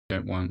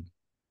don't want.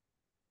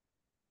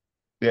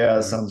 Yeah,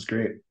 that So sounds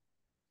great.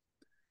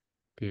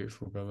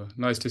 beautiful, brother.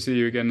 Nice to see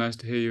you again. Nice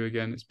to hear you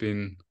again. It's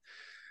been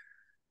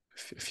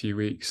a few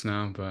weeks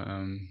now, but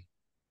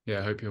yeah,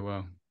 I hope you're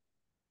well.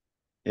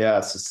 Yeah,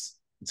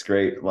 it's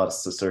great.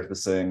 Lots of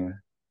surfacing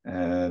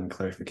and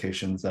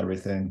clarifications,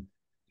 everything.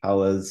 How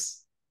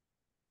was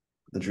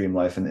the dream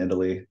life in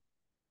Italy?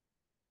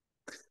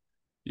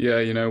 Yeah,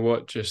 you know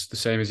what? Just the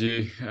same as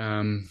you.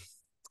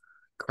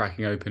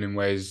 Cracking open in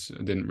ways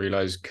I didn't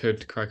realize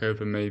could crack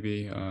open,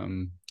 maybe.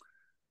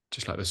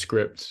 Just like the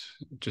script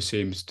just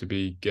seems to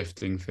be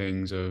gifting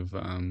things of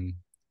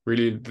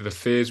really the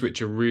fears which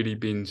have really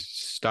been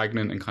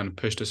stagnant and kind of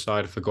pushed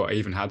aside. I forgot I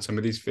even had some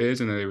of these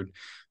fears, and then they would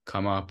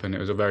come up, and it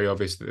was very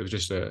obvious that it was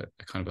just a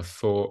kind of a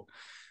thought,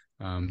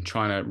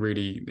 trying to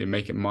really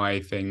make it my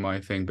thing.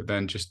 But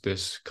then just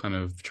this kind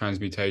of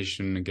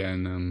transmutation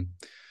again,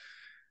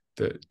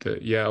 that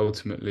yeah,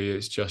 ultimately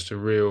it's just a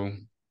real.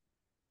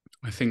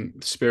 I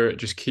think spirit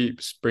just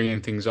keeps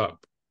bringing things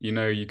up. You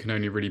know, you can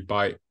only really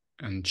bite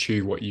and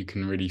chew what you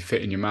can really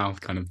fit in your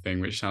mouth, kind of thing,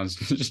 which sounds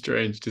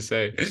strange to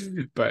say,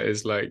 but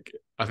it's like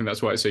I think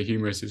that's why it's so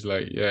humorous. Is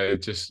like, yeah,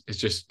 it's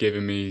just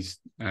giving me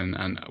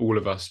and all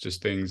of us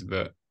just things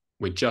that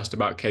we're just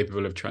about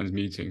capable of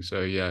transmuting.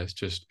 So yeah, it's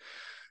just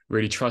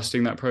really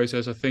trusting that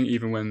process. I think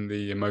even when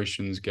the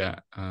emotions get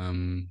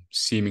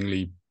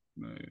seemingly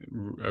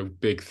a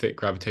big, thick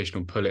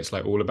gravitational pull, it's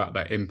like all about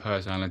that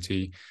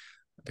impersonality,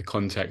 the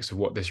context of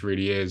what this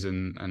really is,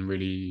 and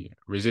really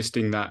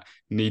resisting that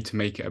need to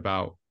make it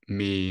about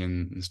me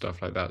and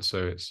stuff like that.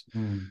 So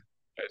Mm.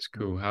 it's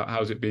cool.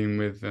 How's it been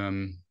with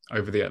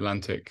over the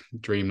Atlantic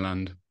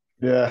dreamland?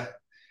 Yeah.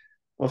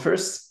 Well,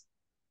 first,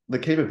 the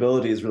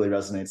capabilities really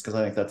resonates because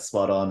I think that's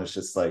spot on. It's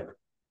just like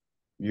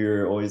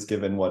you're always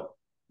given what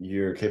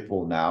you're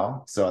capable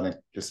now. So I think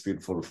just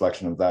beautiful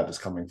reflection of that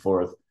just coming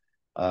forth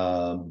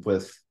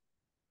with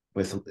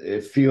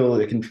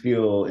it can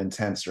feel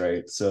intense,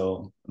 right?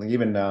 So like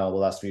even now, the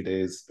last few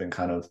days been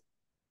kind of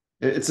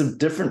it's a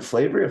different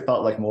flavor. It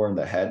felt like more in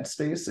the head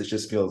space. It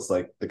just feels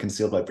like the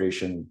concealed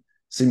vibration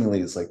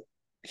seemingly is like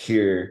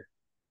here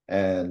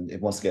and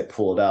it wants to get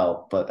pulled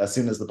out. But as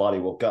soon as the body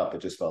woke up, it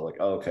just felt like,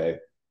 oh, okay,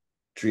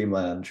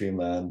 dreamland,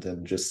 dreamland,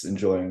 and just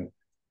enjoying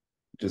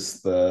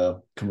just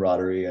the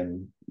camaraderie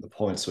and the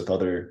points with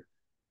other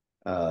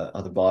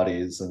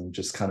bodies and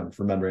just kind of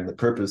remembering the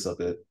purpose of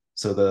it.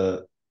 So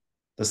the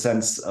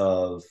sense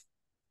of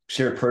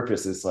shared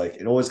purpose is like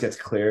it always gets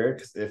clearer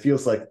because it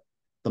feels like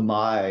the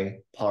my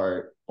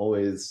part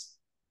always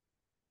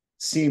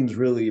seems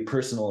really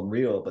personal and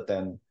real, but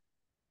then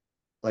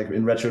like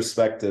in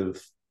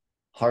retrospective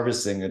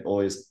harvesting, it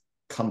always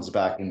comes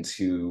back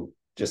into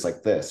just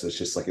like this. It's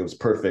just like it was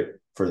perfect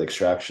for the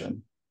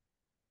extraction.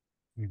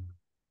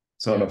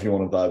 So I don't know Yeah, if you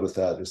want to vibe with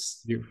that,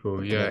 just beautiful.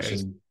 the Yeah,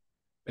 connection.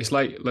 it's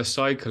like the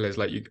cycle is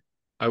like you.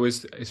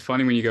 It's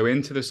funny when you go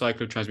into the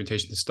cycle of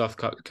transmutation, the stuff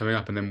coming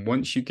up, and then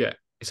once you get,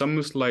 it's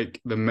almost like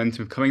the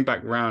momentum coming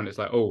back round. It's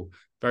like, oh,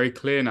 very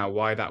clear now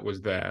why that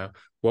was there,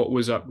 what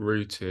was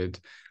uprooted,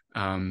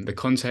 the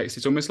context.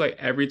 It's almost like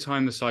every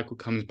time the cycle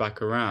comes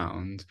back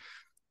around,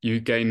 you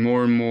gain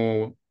more and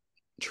more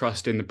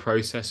trust in the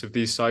process of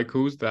these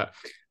cycles. That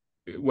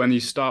when you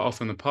start off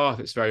on the path,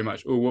 it's very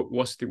much, oh,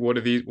 what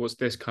are these? What's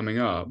this coming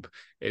up?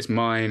 It's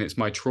mine. It's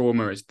my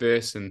trauma. It's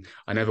this, and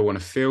I never want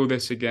to feel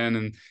this again.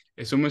 And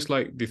it's almost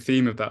like the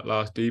theme of that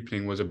last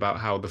deepening was about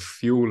how the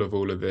fuel of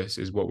all of this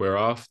is what we're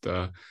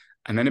after,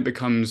 and then it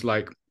becomes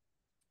like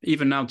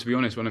even now, to be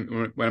honest, when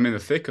I'm in the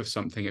thick of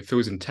something, it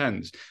feels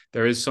intense.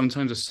 There is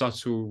sometimes a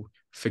subtle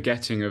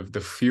forgetting of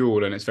the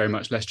fuel, and it's very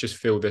much let's just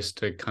feel this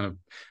to kind of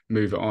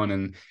move it on,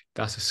 and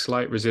that's a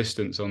slight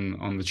resistance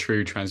on the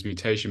true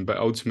transmutation. But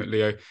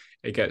ultimately,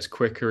 it gets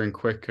quicker and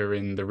quicker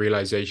in the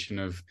realization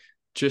of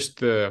just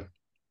the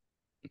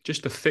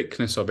just the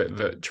thickness of it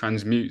that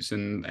transmutes,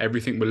 and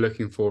everything we're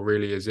looking for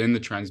really is in the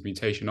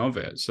transmutation of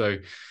it. So,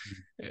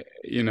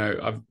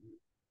 I've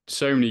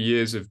so many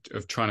years of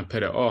trying to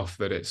put it off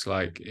that it's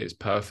like it's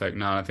perfect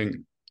now. I think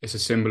it's a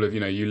symbol of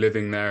you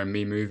living there and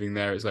me moving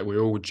there. It's like we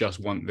all just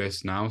want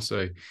this now.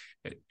 So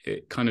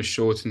it kind of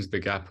shortens the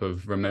gap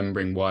of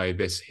remembering why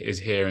this is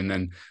here and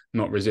then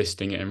not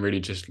resisting it and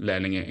really just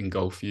letting it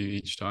engulf you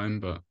each time.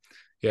 But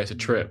yeah, it's a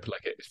trip.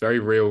 Like it's very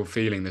real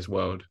feeling this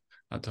world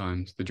at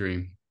times, the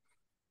dream.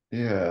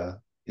 Yeah,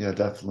 yeah,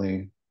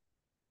 definitely.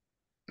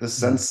 The Mm.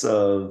 sense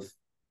of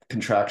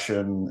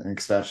contraction and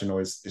expansion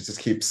always it just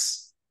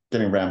keeps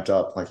getting ramped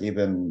up. Like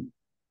even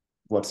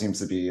what seems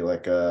to be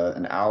like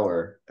an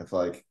hour of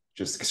like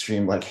just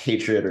extreme like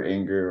hatred or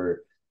anger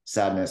or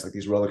sadness, like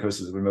these roller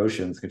coasters of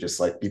emotions could just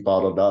like be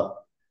bottled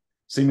up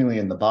seemingly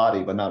in the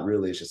body, but not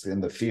really. It's just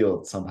in the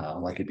field somehow.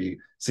 Like it'd be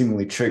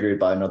seemingly triggered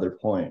by another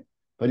point.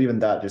 But even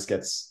that just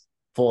gets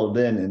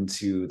folded in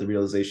into the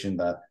realization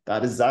that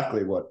that is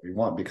exactly what we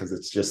want because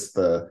it's just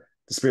the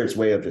spirit's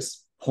way of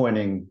just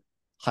pointing,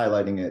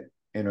 highlighting it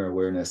inner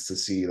awareness to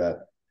see that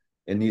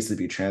it needs to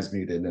be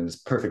transmuted and it's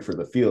perfect for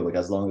the field. Like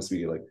as long as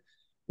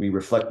we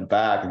reflect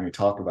back and we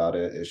talk about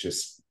it, it's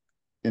just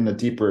in the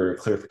deeper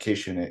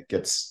clarification, it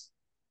gets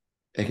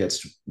it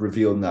gets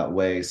revealed in that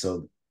way.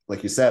 So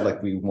like you said,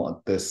 like we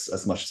want this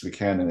as much as we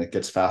can, and it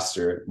gets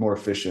faster, more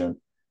efficient,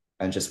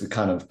 and just we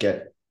kind of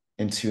get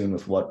in tune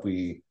with what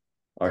we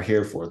are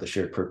here for, the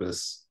shared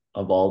purpose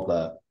of all of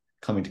that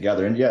coming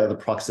together. And yeah, the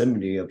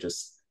proximity of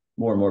just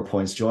more and more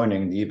points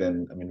joining.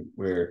 Even, I mean,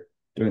 we're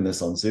doing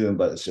this on Zoom,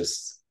 but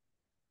it's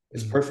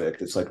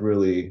perfect. It's like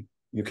really,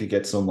 you could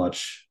get so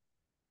much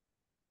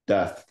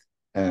depth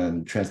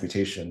and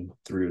transmutation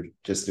through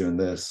just doing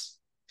this.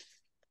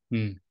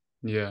 Mm.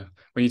 Yeah.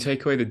 When you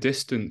take away the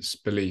distance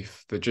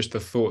belief, that just the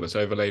thought that's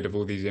overlaid of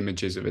all these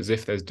images of as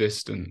if there's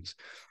distance,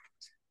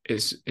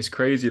 it's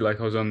crazy.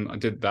 Like I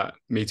did that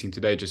meeting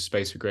today, just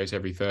Space for Grace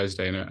every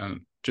Thursday,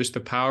 and just the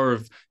power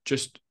of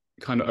just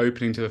kind of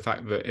opening to the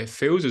fact that it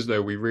feels as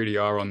though we really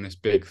are on this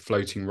big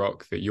floating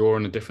rock, that you're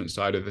on a different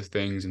side of the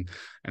things,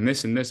 and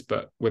this,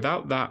 but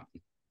without that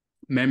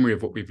memory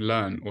of what we've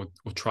learned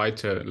or tried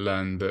to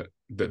learn, that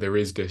there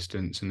is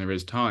distance and there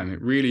is time.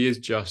 It really is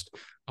just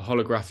a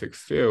holographic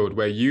field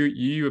where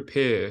you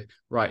appear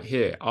right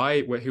here.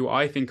 Who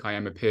I think I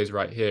am appears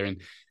right here,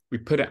 and we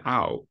put it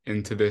out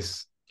into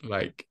this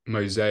like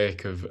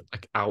mosaic of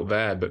like out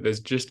there, but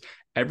there's just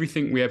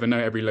everything we ever know,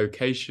 every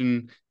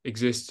location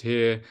exists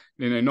here,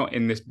 not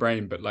in this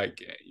brain, but like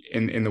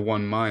in the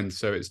one mind.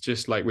 So it's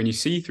just like when you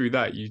see through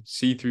that, you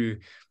see through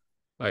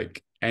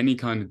like any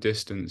kind of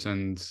distance.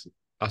 And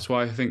that's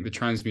why I think the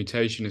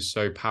transmutation is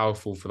so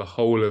powerful for the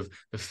whole of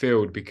the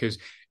field, because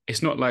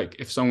it's not like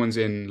if someone's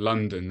in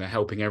London, they're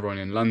helping everyone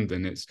in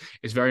London. It's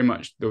very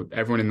much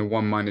everyone in the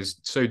one mind is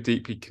so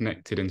deeply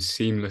connected and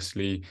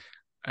seamlessly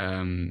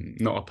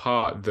not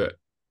apart, that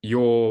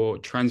your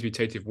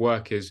transmutative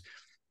work is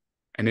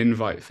an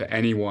invite for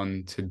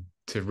anyone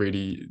to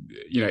really,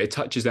 it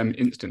touches them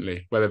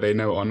instantly, whether they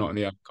know it or not in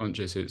the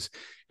unconscious. It's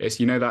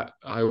that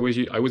I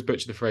always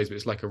butcher the phrase, but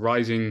it's like a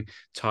rising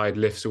tide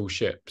lifts all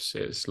ships.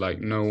 It's like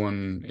no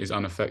one is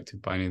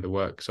unaffected by any of the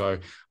work. So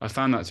I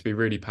found that to be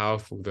really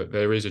powerful, that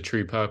there is a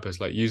true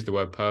purpose, like use the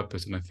word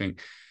purpose. And I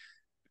think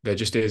there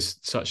just is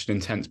such an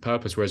intense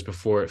purpose, whereas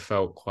before it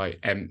felt quite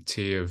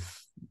empty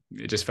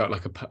it just felt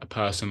like a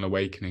personal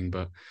awakening,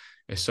 but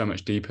it's so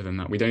much deeper than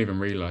that. We don't even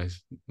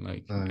realize.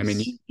 Like, nice. I mean,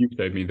 you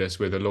showed me this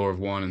with the law of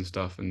one and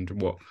stuff, and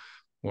what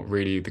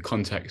really the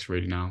context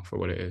really now for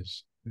what it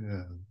is.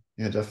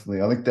 Yeah,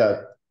 definitely. I think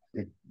that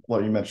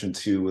what you mentioned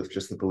too, with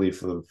just the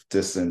belief of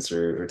distance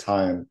or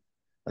time,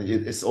 like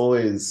it's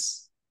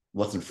always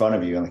what's in front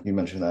of you. And like you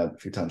mentioned that a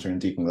few times during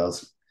deepening, that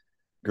was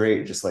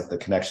great. Just like the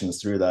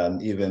connections through that,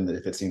 and even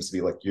if it seems to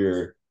be like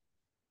your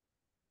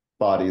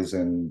body's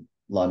in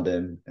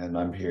London and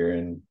I'm here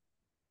in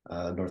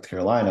North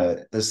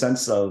Carolina, the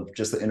sense of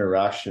just the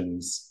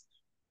interactions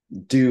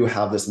do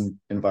have this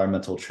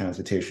environmental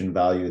transmutation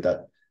value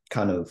that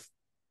kind of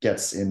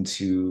gets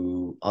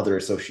into other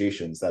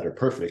associations that are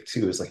perfect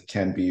too. It's like it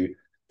can be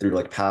through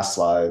like past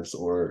lives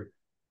or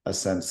a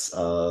sense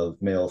of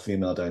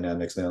male-female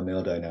dynamics,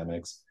 male-male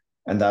dynamics.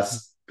 And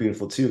that's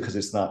beautiful too, because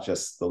it's not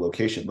just the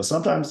location. But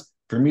sometimes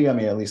for me, I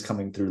mean, at least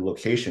coming through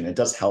location, it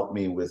does help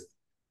me with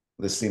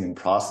the seeming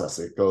process.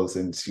 It goes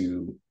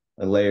into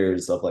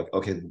layers of like,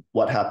 okay,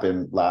 what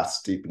happened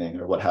last deepening,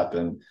 or what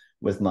happened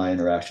with my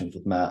interactions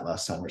with Matt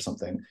last time or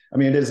something. I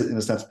mean, it is in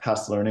a sense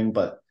past learning,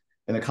 but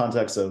in the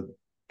context of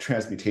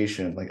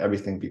transmutation, like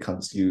everything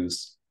becomes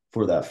used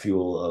for that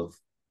fuel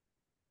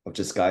of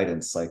just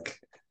guidance. Like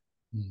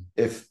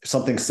if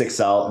something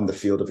sticks out in the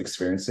field of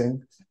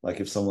experiencing,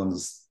 like if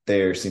someone's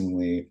there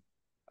seemingly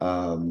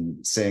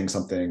saying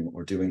something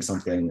or doing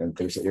something, and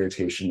there's an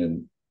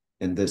irritation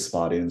in this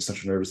body and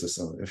central nervous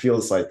system, it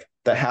feels like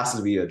that has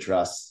to be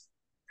addressed.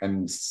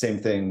 And same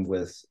thing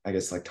with, I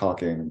guess, like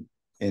talking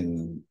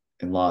in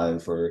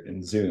live or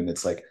in Zoom.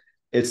 It's like,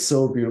 it's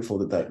so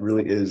beautiful that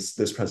really is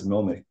this present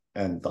moment.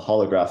 And the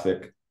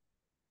holographic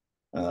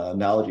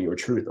analogy or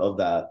truth of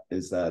that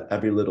is that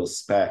every little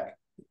speck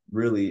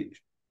really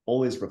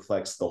always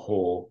reflects the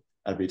whole.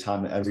 Every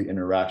time, every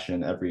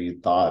interaction, every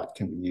thought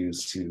can be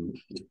used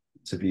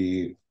to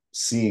be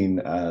seen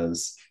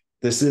as,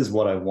 this is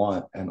what I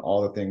want, and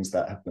all the things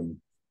that have been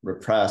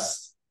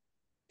repressed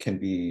can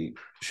be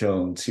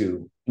shown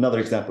too. Another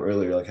example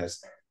earlier, like I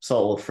saw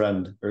an old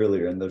friend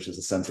earlier, and there's just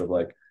a sense of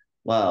like,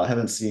 wow, I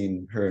haven't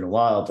seen her in a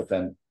while, but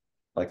then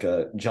like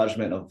a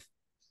judgment of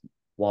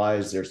why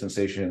is there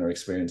sensation or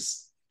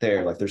experience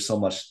there? Like there's so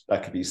much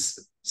that could be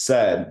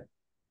said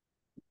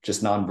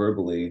just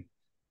non-verbally,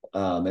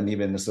 and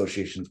even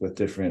associations with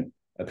different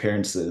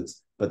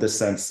appearances, but this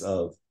sense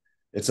of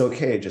it's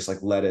okay, just like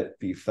let it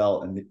be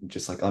felt and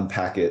just like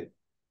unpack it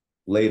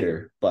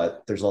later.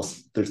 But there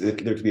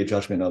could be a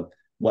judgment of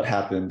what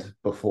happened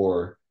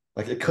before,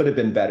 like it could have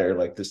been better,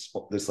 like this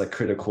like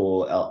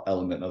critical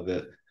element of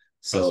it.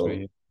 So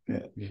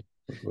yeah.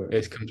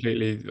 It's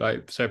completely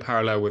like so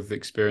parallel with the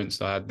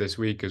experience I had this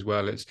week as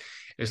well. It's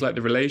like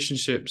the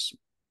relationships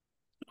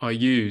are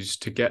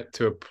used to get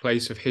to a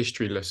place of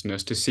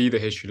historylessness, to see the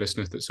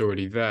historylessness that's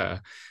already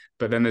there.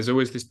 But then there's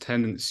always this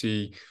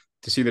tendency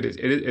to see that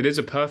it is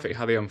a perfect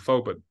how they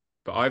unfold, but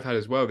but I've had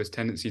as well this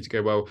tendency to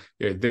go, well,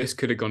 this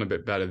could have gone a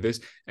bit better, this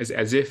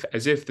as if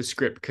the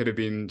script could have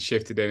been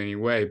shifted in any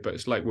way. But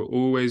it's like we're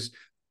always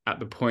at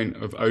the point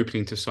of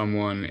opening to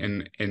someone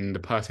in the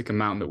perfect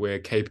amount that we're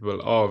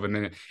capable of, and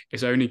then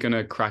it's only going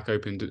to crack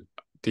open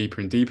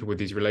deeper and deeper with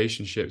these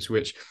relationships,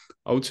 which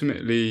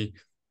ultimately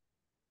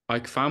I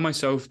found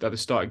myself at the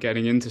start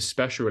getting into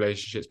special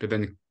relationships, but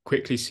then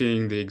quickly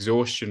seeing the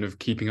exhaustion of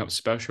keeping up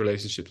special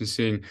relationships, and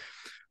seeing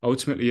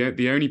ultimately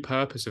the only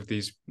purpose of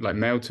these, like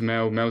male to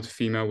male, male to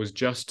female, was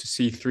just to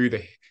see through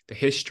the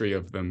history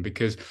of them,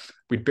 because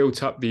we'd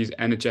built up these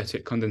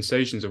energetic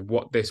condensations of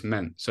what this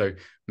meant. So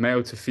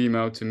male to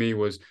female to me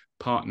was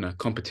partner,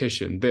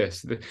 competition,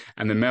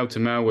 and then male to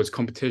male was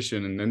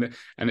competition,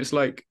 and it's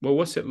like, well,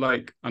 what's it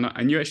like?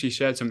 And you actually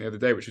shared something the other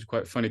day, which was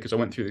quite funny, because I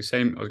was going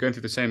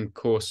through the same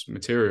course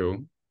material,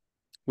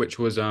 which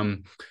was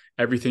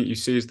everything you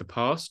see is the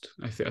past.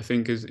 I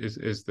think is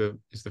the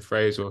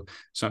phrase, or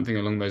something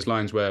along those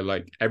lines, where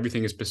like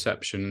everything is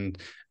perception,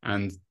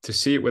 and to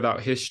see it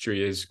without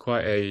history is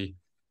quite a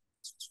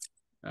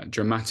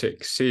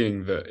dramatic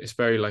seeing. That it's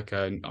very like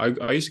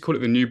I used to call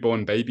it the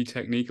newborn baby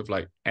technique of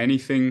like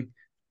anything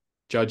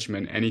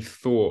judgment, any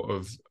thought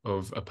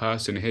of a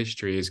person in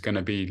history is going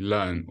to be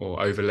learned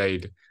or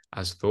overlaid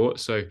as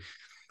thought. So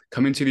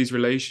come into these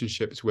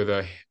relationships with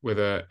a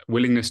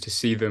willingness to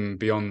see them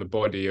beyond the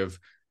body, of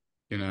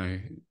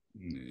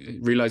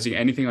realizing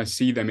anything I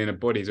see them in a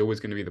body is always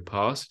going to be the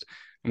past.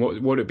 And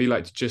what would it be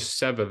like to just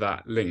sever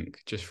that link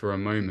just for a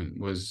moment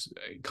was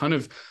kind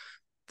of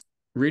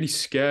really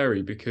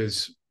scary,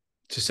 because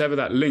to sever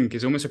that link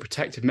is almost a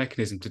protective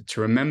mechanism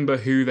to remember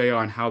who they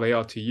are and how they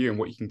are to you and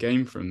what you can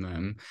gain from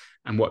them,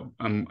 and what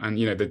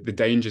the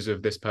dangers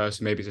of this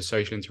person. Maybe it's a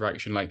social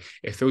interaction. Like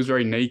it feels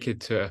very naked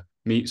to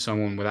meet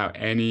someone without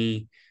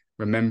any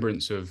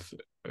remembrance of,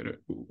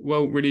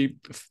 well, really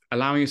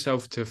allowing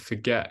yourself to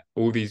forget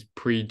all these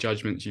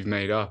prejudgments you've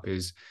made up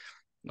is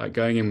like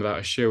going in without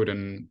a shield.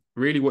 And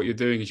really what you're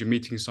doing is you're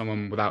meeting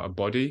someone without a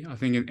body, I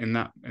think, in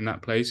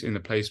that place, in the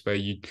place where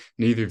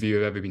neither of you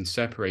have ever been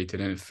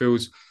separated. And it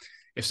feels,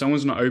 if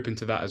someone's not open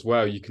to that as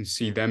well, you can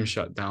see them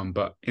shut down.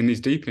 But in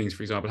these deepenings,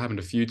 for example, it happened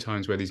a few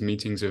times where these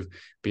meetings of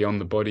beyond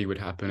the body would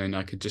happen, and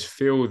I could just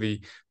feel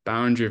the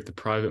boundary of the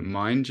private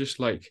mind, just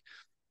like,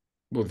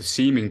 well, the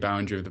seeming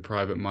boundary of the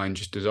private mind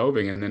just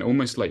dissolving, and then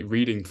almost like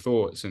reading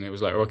thoughts. And it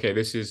was like, okay,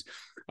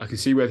 I can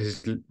see where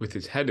this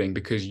is heading,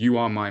 because you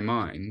are my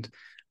mind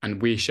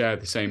and we share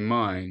the same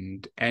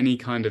mind. Any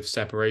kind of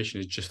separation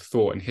is just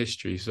thought and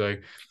history. So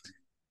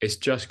it's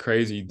just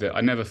crazy that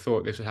I never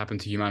thought this would happen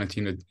to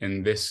humanity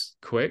in this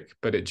quick,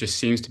 but it just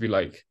seems to be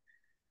like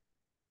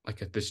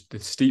the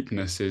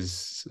steepness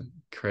is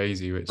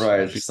crazy, which right,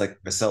 it's just like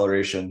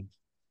acceleration,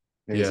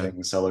 yeah,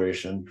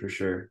 acceleration for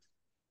sure.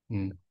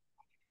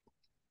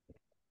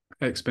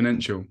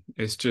 Exponential.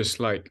 It's just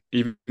like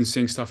even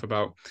seeing stuff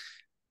about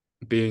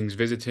beings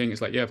visiting,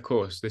 it's like, yeah, of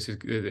course, this is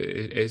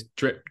it's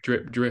drip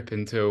drip drip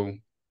until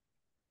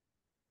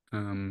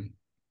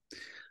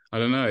I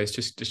don't know, it's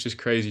just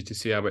crazy to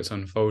see how it's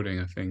unfolding,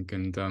 I think.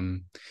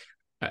 And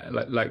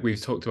like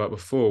we've talked about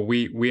before,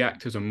 we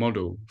act as a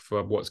model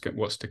for what's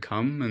to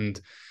come. And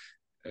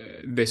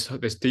this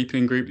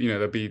deepening group,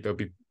 there'll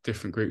be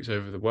different groups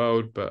over the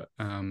world, but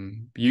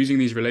using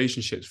these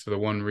relationships for the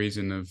one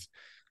reason of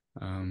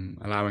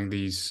allowing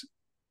these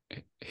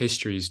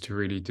histories to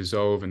really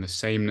dissolve, and the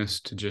sameness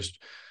to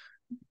just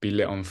be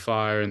lit on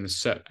fire, and the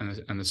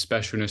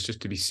specialness just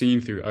to be seen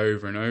through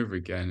over and over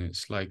again.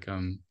 It's like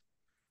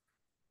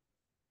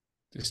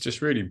it's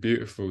just really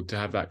beautiful to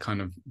have that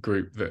kind of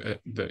group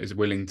that is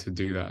willing to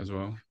do that as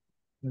well.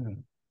 Yeah.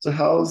 So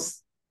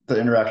how's the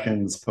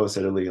interactions post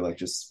Italy, like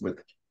just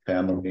with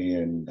family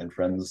and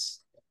friends,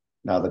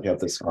 now that you have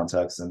this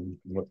context, and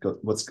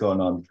what's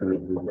going on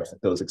through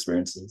those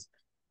experiences?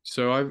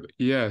 So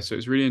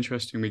it's really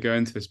interesting we go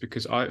into this,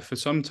 because for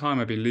some time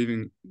I've been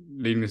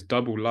leading this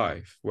double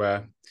life,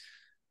 where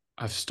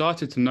I've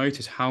started to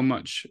notice how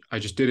much I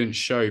just didn't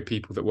show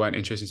people that weren't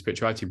interested in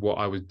spirituality what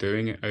I was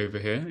doing over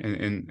here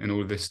in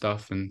all of this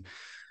stuff. And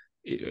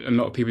a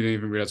lot of people didn't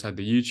even realize I had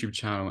the YouTube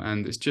channel.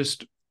 And it's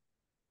just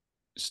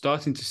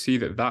starting to see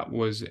that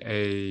was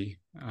a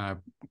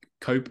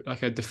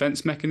like a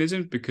defense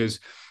mechanism,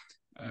 because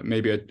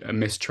maybe a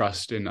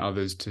mistrust in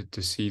others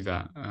to see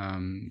that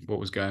what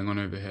was going on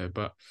over here.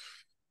 But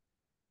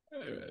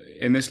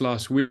in this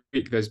last week,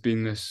 there's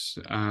been this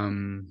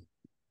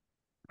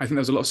I think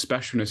there's a lot of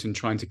specialness in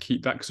trying to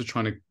keep that, because of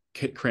trying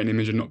to create an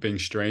image of not being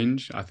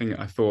strange. I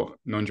thought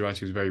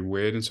non-duality was very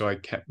weird, and so I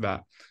kept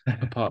that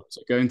apart.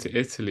 So going to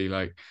Italy,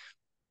 like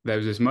there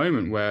was this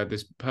moment where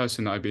this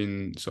person that I've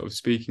been sort of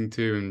speaking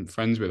to and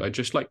friends with, I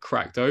just like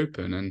cracked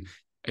open and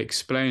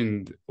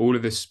explained all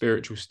of this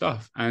spiritual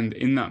stuff. And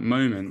in that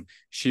moment,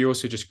 she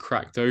also just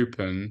cracked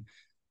open,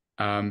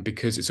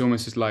 because it's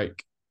almost as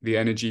like the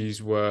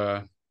energies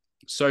were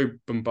so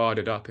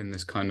bombarded up in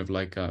this kind of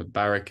like a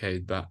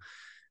barricade, that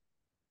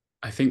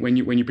I think when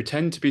you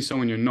pretend to be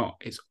someone you're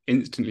not, it's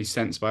instantly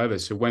sensed by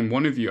others. So when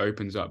one of you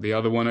opens up, the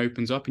other one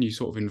opens up, and you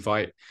sort of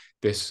invite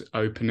this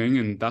opening.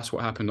 And that's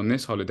what happened on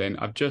this holiday. And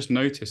I've just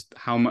noticed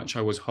how much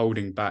I was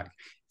holding back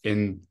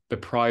in the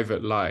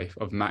private life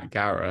of Matt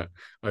Garrett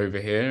over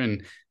here.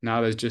 And now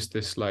there's just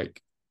this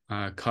like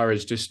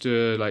courage just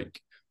to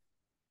like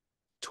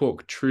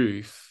talk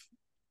truth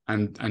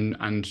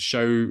and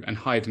show and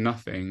hide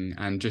nothing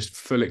and just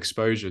full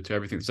exposure to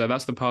everything. So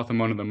that's the path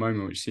I'm on at the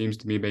moment, which seems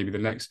to me maybe the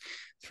next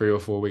 3 or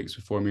 4 weeks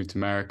before I move to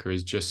America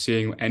is just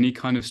seeing any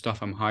kind of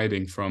stuff I'm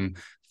hiding from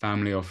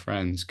family or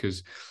friends.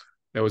 Because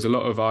there was a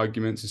lot of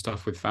arguments and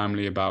stuff with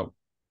family about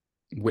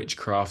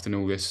witchcraft and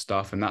all this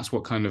stuff. And that's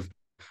what kind of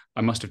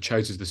I must have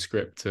chose as the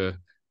script to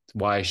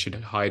why I should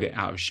hide it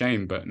out of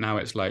shame. But now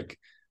it's like,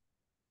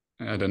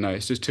 I don't know,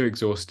 it's just too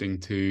exhausting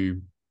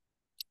to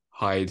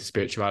hide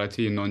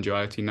spirituality and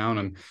non-duality now.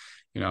 And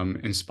I'm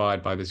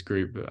inspired by this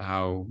group,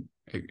 how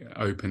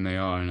open they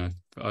are. And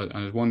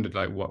I wondered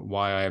like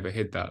why I ever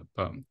hid that,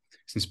 but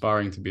it's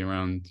inspiring to be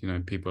around,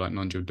 people like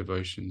non-dual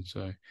devotion.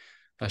 So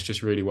that's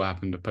just really what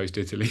happened at Post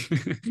Italy.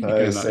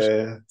 I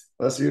say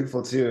that's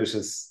beautiful too. It's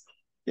just,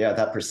 yeah,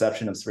 that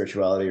perception of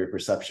spirituality or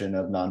perception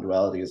of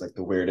non-duality is like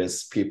the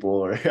weirdest people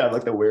or have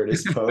like the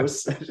weirdest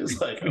posts. It's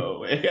just like, oh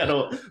wait,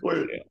 are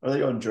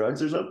they on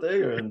drugs or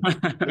something? Or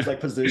there's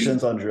like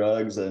positions on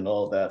drugs and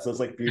all that. So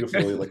it's like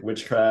beautifully like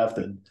witchcraft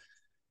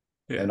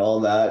and all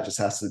that just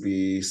has to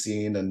be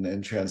seen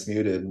and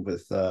transmuted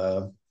with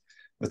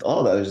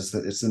all that.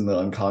 It's in the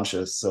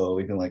unconscious. So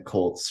even like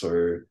cults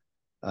or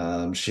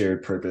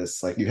shared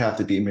purpose, like you have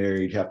to be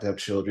married, you have to have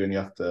children, you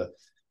have to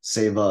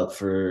save up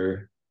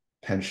for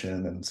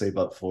pension and save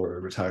up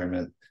for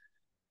retirement.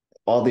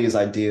 All these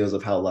ideas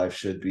of how life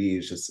should be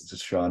is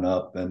just drawn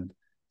up. And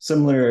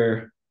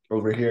similar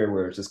over here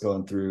where it's just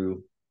going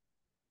through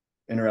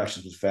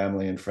interactions with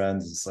family and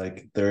friends, it's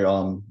like they're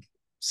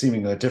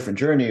seeming a different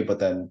journey, but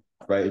then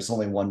right, it's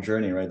only one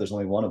journey, right? There's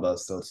only one of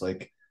us. So it's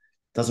like it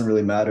doesn't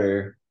really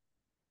matter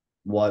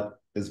what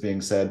is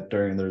being said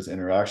during those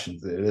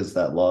interactions. It is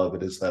that love,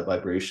 it is that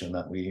vibration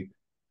that we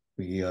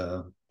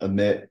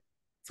emit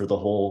for the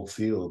whole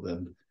field.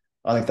 And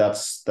I think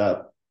that's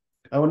that.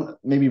 I wouldn't,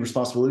 maybe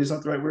responsibility is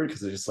not the right word,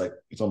 because it's just like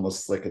it's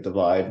almost like a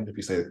divide if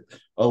you say,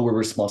 oh, we're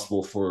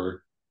responsible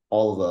for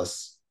all of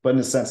us. But in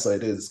a sense,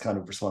 it is kind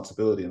of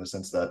responsibility in the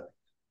sense that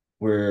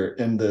we're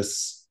in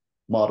this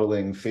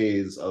modeling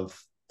phase of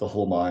the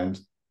whole mind,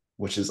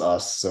 which is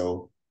us.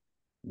 So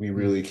we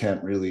really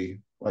can't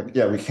really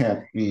we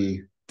can't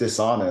be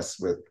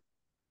dishonest with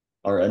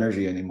our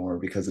energy anymore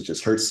because it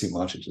just hurts too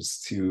much. It's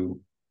just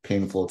too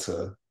painful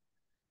to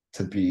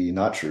be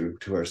not true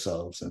to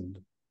ourselves and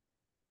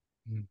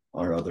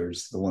our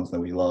others, the ones that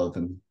we love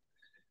and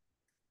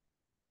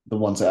the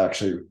ones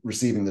actually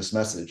receiving this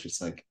message.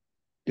 It's like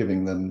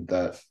giving them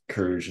that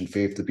courage and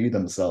faith to be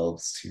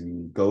themselves,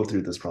 to go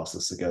through this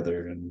process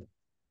together. And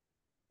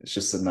it's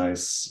just a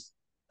nice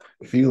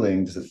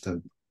feeling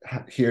to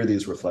hear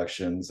these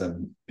reflections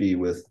and be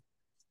with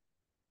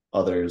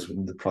others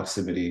in the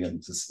proximity. And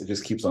it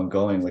just keeps on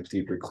going, like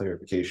deeper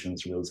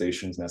clarifications,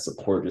 realizations, and that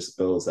support just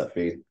builds, that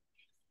faith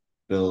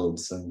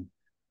builds, and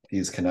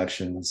these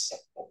connections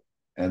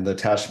and the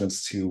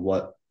attachments to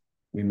what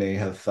we may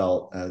have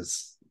felt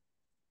as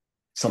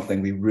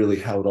something we really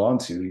held on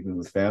to, even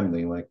with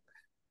family, like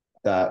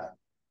that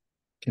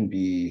can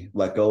be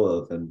let go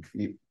of, and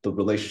the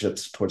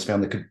relationships towards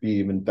family could be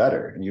even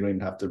better, and you don't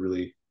even have to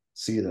really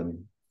see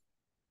them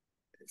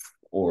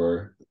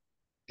or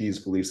these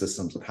belief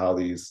systems of how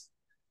these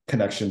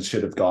connections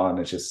should have gone.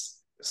 It's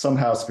just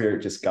somehow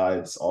spirit just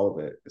guides all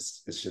of it.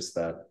 It's just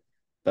that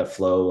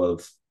flow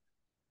of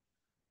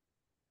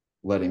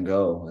letting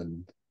go.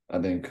 And I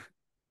think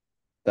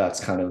that's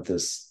kind of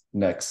this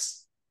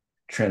next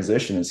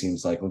transition, it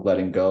seems like, with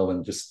letting go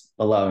and just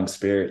allowing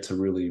spirit to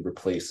really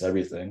replace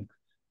everything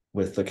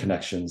with the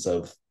connections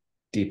of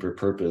deeper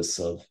purpose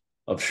of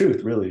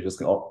truth. Really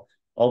just all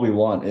we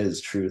want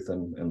is truth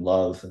and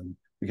love, and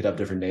we could have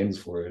different names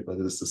for it, but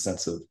it's a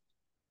sense of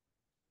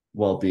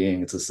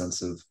well-being. It's a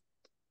sense of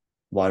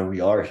why we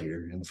are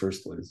here in the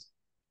first place.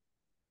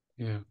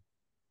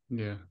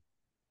 Yeah,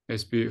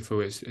 it's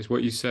beautiful. It's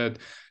what you said.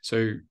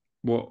 So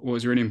what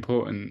was really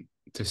important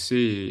to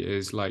see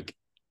is like,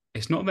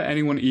 it's not that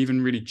anyone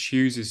even really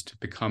chooses to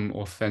become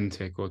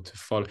authentic or to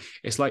follow.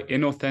 It's like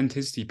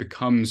inauthenticity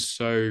becomes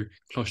so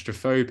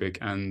claustrophobic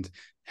and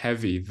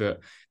heavy that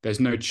there's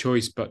no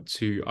choice but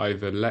to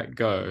either let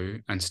go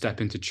and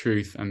step into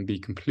truth and be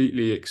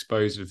completely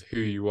exposed of who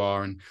you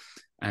are.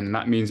 And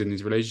that means in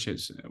these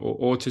relationships,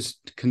 or to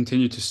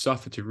continue to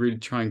suffer, to really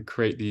try and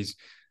create these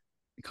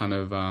kind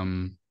of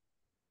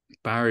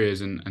barriers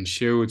and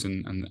shields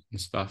and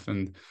stuff.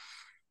 And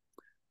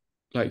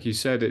like you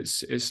said,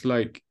 it's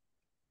like,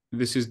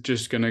 this is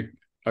just going to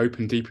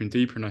open deeper and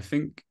deeper. And I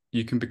think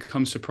you can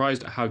become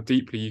surprised at how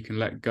deeply you can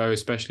let go,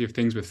 especially of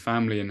things with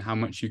family, and how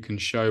much you can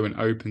show and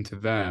open to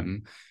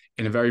them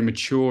in a very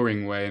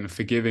maturing way and a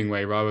forgiving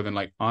way, rather than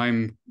like,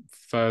 I'm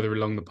further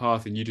along the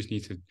path and you just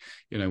need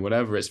to,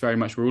 whatever. It's very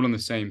much, we're all on the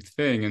same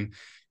thing. And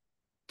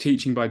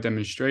teaching by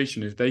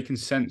demonstration is they can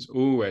sense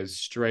always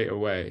straight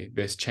away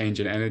this change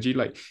in energy.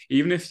 Like,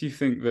 even if you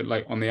think that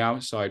like on the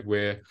outside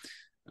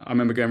I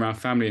remember going around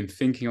family and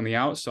thinking on the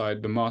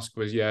outside, the mask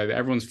was, yeah,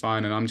 everyone's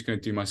fine. And I'm just going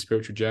to do my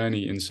spiritual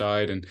journey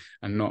inside and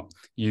not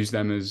use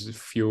them as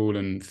fuel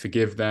and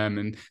forgive them.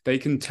 And they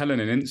can tell in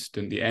an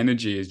instant, the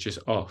energy is just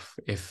off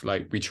if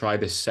like we try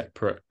this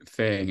separate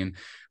thing. And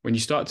when you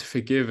start to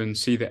forgive and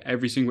see that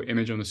every single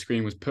image on the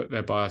screen was put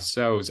there by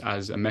ourselves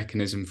as a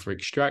mechanism for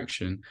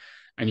extraction,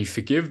 and you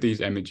forgive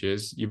these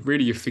images,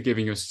 you're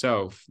forgiving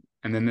yourself.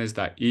 And then there's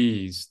that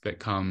ease that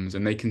comes,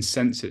 and they can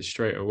sense it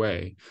straight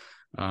away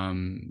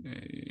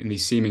in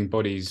these seeming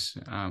bodies.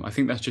 I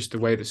think that's just the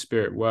way the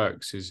spirit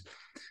works, is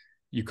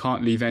you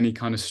can't leave any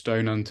kind of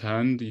stone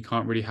unturned. You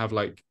can't really have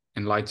like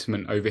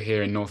enlightenment over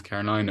here in North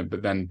Carolina,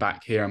 but then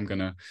back here I'm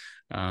gonna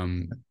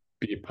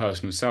be a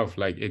personal self.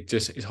 Like it's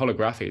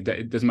holographic.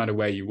 It doesn't matter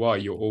where you are,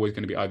 you're always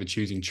going to be either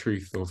choosing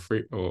truth or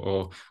free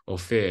or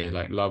fear,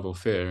 like love or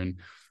fear. And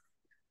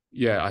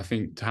yeah, I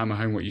think to hammer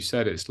home what you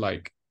said, it's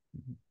like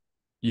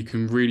you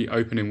can really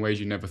open in ways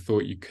you never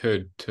thought you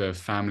could to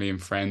family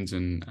and friends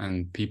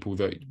and people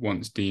that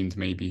once deemed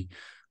maybe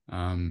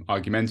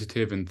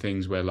argumentative, and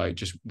things where like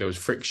just there was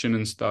friction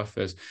and stuff.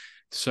 There's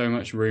so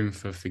much room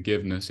for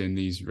forgiveness in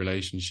these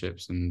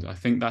relationships, and I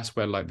think that's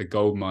where like the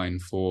gold mine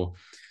for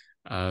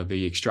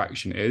the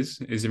extraction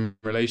is in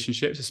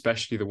relationships,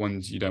 especially the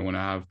ones you don't want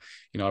to have.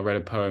 I read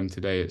a poem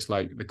today. It's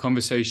like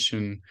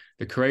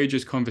the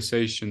courageous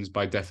conversations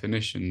by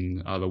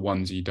definition are the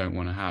ones you don't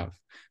want to have,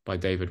 by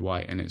David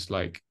White. And it's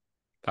like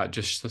that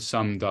just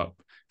summed up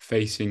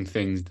facing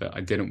things that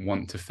I didn't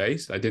want to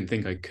face. I didn't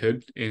think I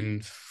could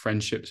in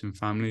friendships and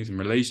families and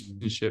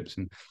relationships.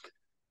 And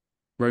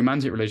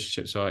romantic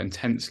relationships are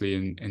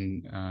intensely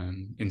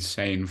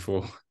insane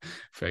for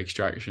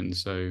extraction.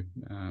 So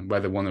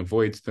whether one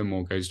avoids them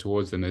or goes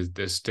towards them,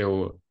 there's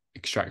still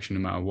extraction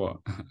no matter what.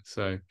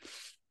 So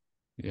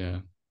yeah,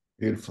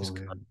 beautiful.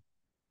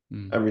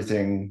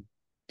 Everything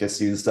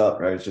gets used up,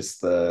 right? It's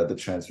just the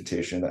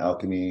transmutation, the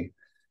alchemy,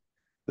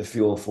 the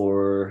fuel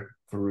for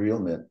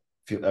revealment.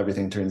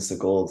 Everything turns to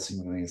gold.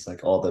 Seemingly, it's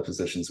like all the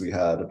positions we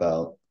had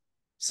about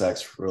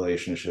sex,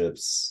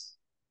 relationships,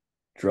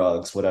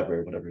 drugs,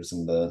 whatever's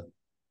in the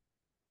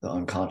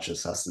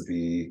unconscious has to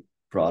be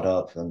brought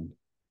up. And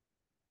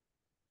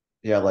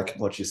yeah, like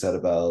what you said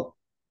about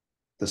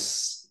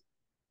this,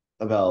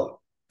 about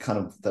kind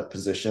of that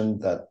position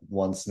that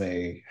ones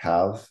may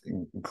have,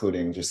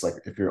 including just like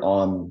if you're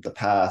on the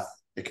path,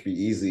 it could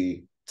be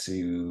easy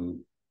to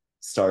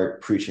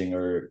start preaching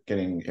or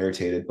getting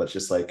irritated, but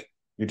just like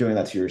you're doing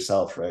that to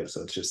yourself, right?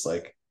 So it's just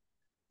like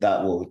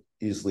that will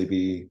easily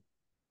be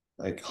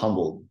like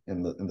humbled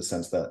in the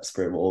sense that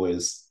spirit will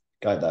always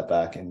guide that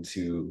back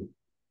into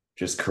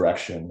just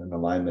correction and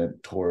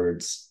alignment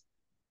towards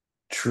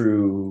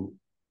true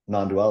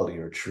non-duality,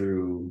 or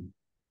true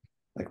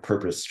like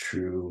purpose,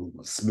 true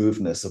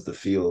smoothness of the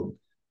field.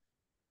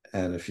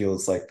 And it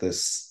feels like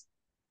this,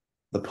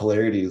 the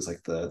polarities,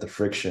 like the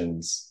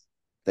frictions,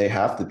 they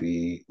have to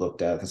be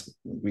looked at, because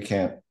we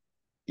can't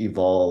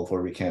evolve,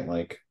 or we can't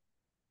like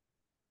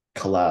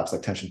collapse,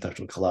 like tension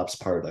collapse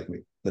part. Like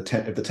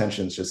if the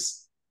tension is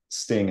just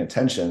staying in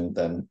tension,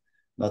 then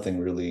nothing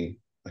really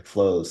like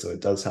flows. So it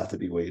does have to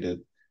be weighted.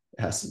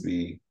 It has to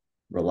be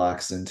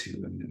relaxed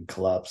into and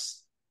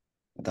collapse.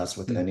 And that's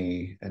with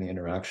any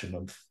interaction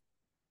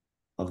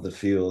of the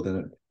field.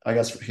 And I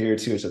guess here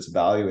too, it's just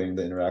valuing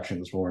the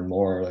interactions more and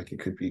more. Like it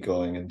could be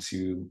going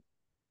into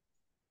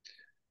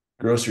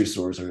grocery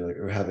stores,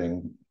 or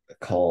having a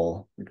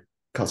call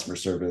customer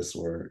service,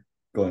 or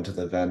going to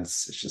the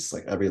events. It's just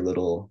like every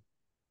little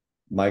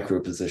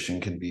micro position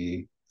can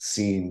be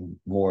seen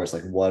more. It's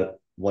like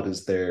what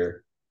is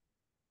there,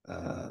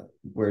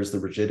 where's the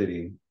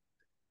rigidity?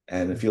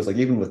 And it feels like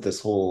even with this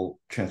whole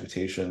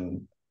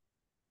transmutation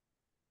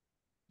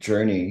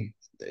journey,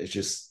 it's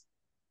just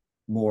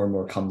more and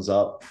more comes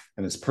up,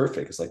 and it's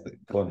perfect. It's like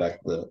going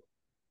back to the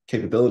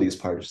capabilities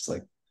part. It's just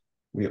like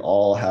we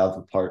all have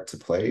a part to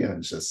play, and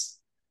it's just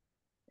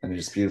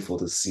beautiful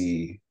to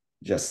see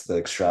just the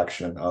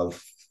extraction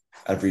of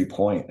every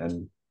point.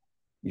 And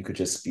you could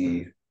just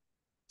be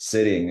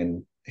sitting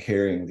and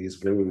hearing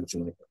these words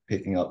and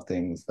picking up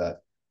things that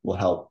will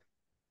help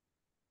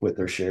with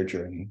their shared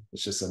journey.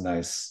 It's just a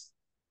nice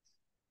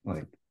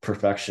like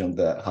perfection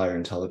that higher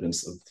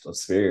intelligence of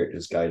spirit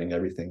is guiding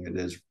everything. It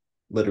is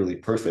literally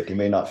perfect. It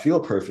may not feel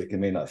perfect. It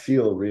may not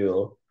feel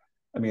real.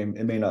 I mean,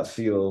 it may not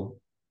feel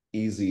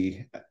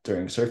easy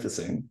during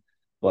surfacing,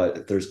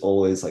 but there's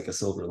always like a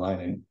silver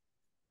lining.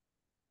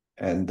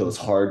 And those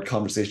hard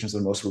conversations are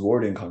the most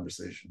rewarding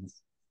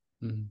conversations.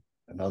 And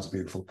that was a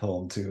beautiful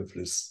poem too. If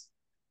there's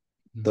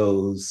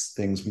those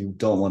things we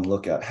don't want to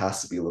look at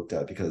has to be looked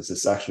at, because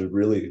it's actually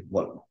really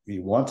what we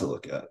want to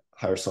look at.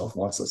 Higher self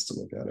wants us to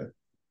look at it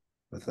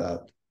with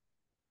that.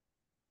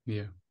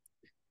 Yeah.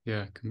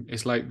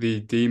 It's like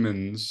the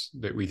demons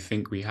that we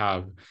think we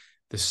have,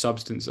 the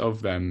substance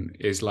of them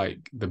is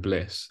like the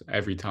bliss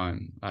every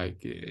time. Like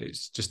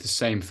it's just the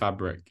same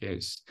fabric.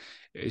 It's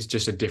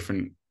just a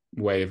different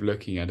way of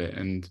looking at it.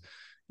 And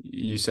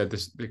you said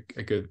this,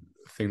 a good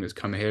thing that's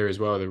come here as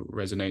well that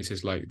resonates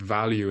is like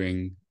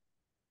valuing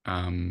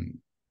um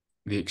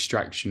the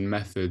extraction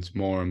methods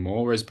more and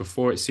more, whereas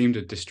before it seemed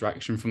a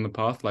distraction from the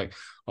path. Like,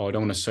 oh, I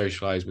don't want to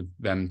socialize with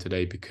them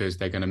today because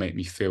they're going to make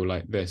me feel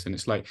like this. And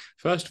it's like,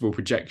 first of all,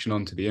 projection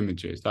onto the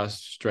images, that's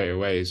straight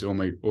away is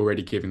almost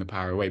already giving the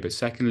power away. But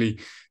secondly,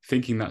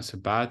 thinking that's a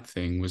bad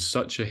thing was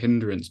such a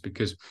hindrance,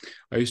 because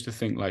I used to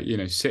think like,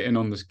 sitting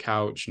on this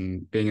couch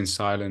and being in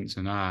silence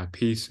and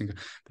peace, and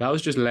that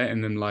was just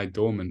letting them lie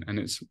dormant. And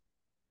it's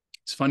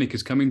funny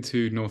because coming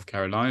to North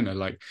Carolina,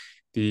 like,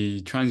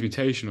 the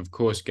transmutation, of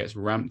course, gets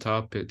ramped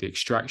up. The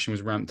extraction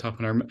was ramped up.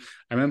 And I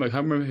remember, I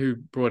can't remember who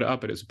brought it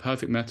up, but it's a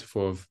perfect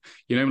metaphor of,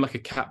 like a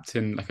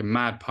captain, like a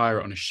mad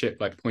pirate on a ship,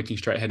 like pointing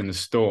straight ahead in the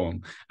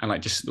storm and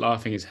like just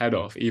laughing his head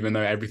off, even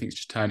though everything's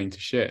just turning to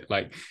shit.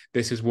 Like,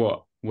 this is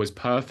what was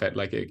perfect.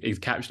 Like, it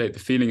encapsulated the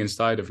feeling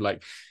inside of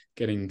like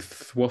getting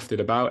wafted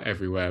about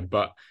everywhere,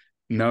 but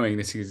knowing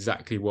this is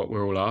exactly what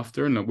we're all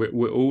after. And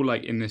we're all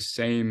like in this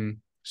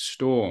same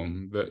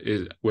storm that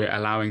is we're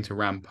allowing to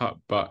ramp up,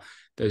 but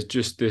there's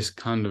just this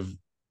kind of,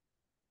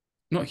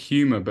 not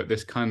humor, but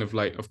this kind of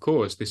like, of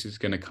course this is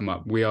going to come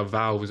up. We are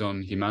valves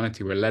on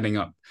humanity. We're letting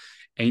up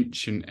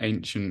ancient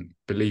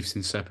beliefs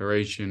in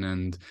separation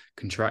and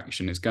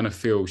contraction. It's going to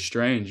feel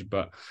strange,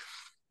 but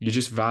you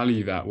just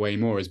value that way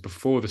more. As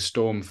before, the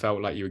storm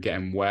felt like you were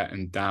getting wet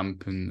and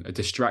damp and a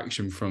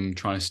distraction from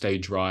trying to stay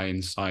dry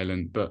and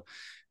silent. But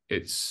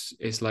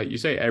it's like you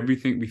say,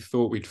 everything we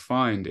thought we'd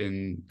find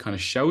in kind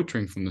of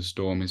sheltering from the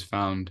storm is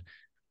found,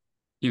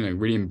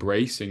 really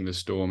embracing the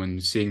storm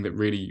and seeing that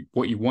really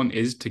what you want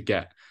is to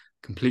get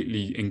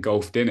completely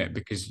engulfed in it,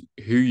 because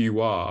who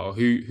you are or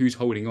who's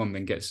holding on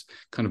then gets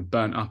kind of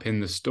burnt up in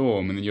the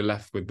storm, and then you're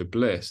left with the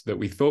bliss that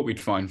we thought we'd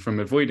find from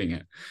avoiding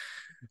it.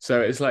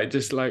 So it's like,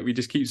 just like we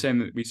just keep saying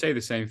that we say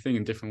the same thing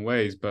in different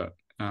ways, but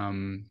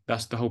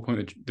that's the whole point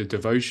of the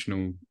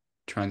devotional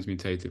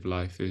transmutative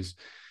life, is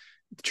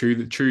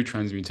the true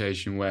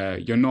transmutation, where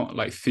you're not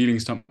like feeling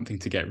something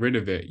to get rid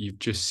of it. You've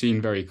just seen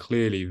very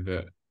clearly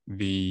that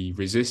the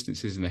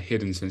resistances and the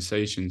hidden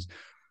sensations,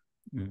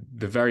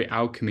 the very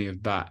alchemy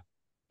of that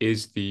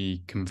is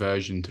the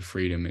conversion to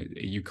freedom.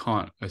 You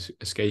can't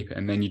escape it,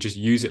 and then you just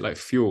use it like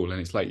fuel. And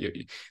it's like,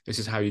 this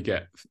is how you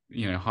get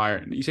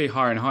higher. You say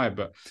higher and higher,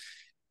 but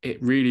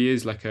it really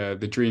is like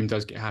the dream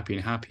does get happier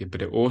and happier,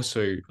 but it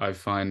also, I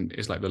find,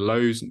 is like the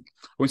lows.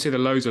 I wouldn't say the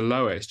lows are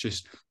lower. It's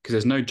just because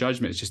there's no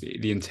judgment. It's just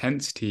the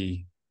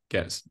intensity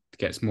gets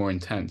more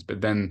intense,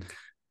 but then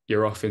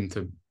you're off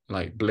into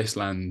like bliss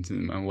land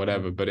and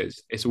whatever. But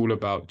it's all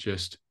about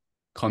just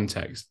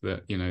context,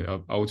 that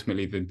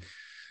ultimately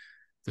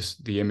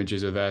the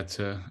images are there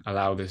to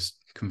allow this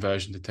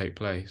conversion to take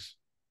place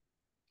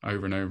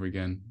over and over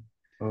again.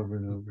 Over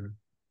and over.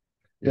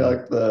 Yeah,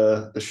 like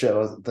the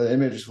show, the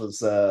image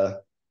was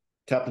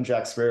Captain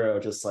Jack Sparrow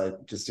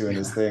just doing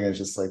his thing and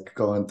just like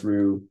going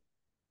through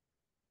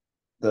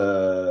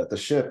the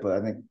ship. But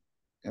I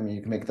mean,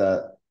 you can make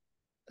that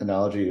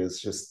analogy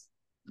as just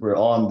we're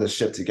on the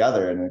ship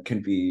together, and it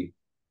can be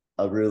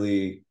a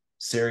really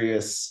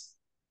serious,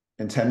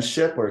 intense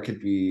ship, or it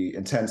could be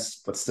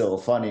intense but still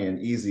funny and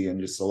easy,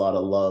 and just a lot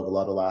of love, a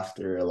lot of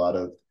laughter, a lot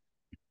of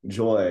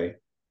joy.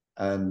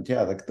 And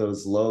yeah, like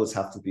those lows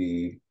have to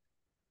be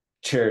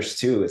cherished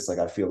too. It's like,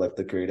 I feel like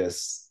the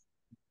greatest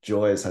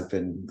joys have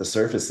been the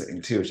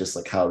surfacing too. It's just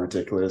like how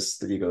ridiculous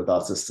the ego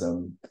thought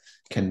system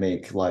can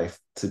make life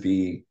to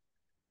be.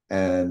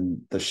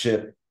 And the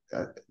ship,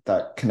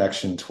 that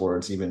connection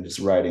towards even just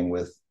riding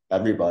with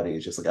everybody,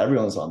 just like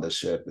everyone's on this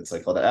ship. It's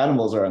like all the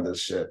animals are on this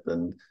ship,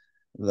 and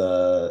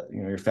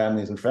your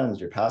families and friends,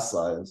 your past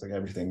lives, like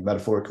everything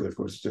metaphorically, of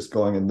course, just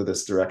going into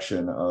this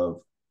direction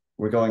of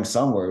we're going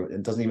somewhere.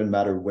 It doesn't even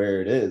matter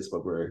where it is,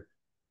 but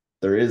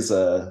there is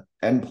a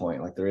end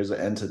point, like there is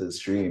an end to this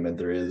dream, and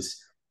there is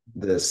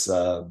this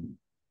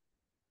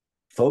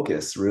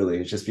focus,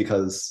 really, just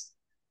because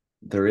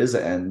there is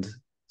an end.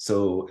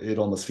 So it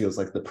almost feels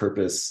like the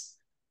purpose,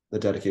 the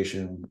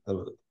dedication,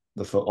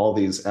 all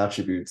these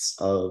attributes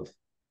of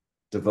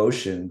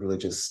devotion really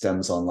just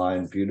stems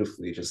online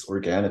beautifully, just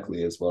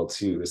organically as well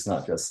too. It's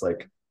not just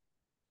like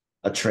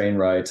a train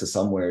ride to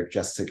somewhere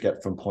just to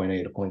get from point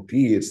A to point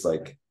B. It's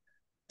like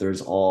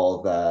there's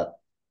all that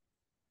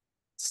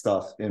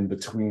stuff in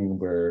between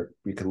where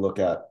we could look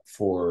at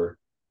for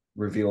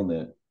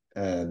revealment,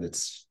 and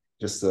it's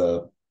just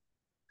a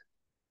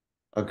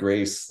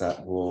grace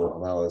that will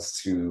allow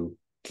us to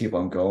keep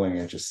on going,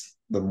 and just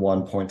the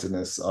one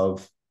pointedness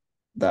of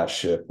that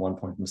ship, one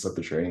pointedness of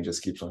the train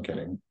just keeps on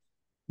getting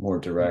more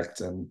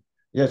direct. And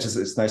yeah,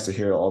 it's nice to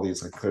hear all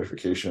these like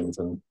clarifications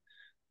and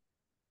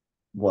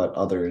what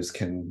others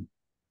can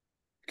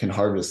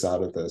harvest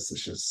out of this.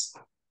 It's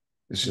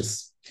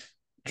just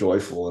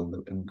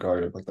joyful in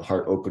regard of like the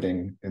heart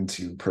opening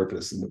into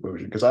purpose and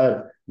devotion, because I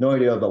had no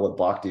idea about what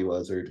bhakti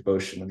was or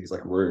devotion, and these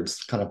like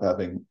words kind of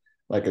having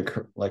like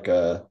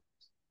a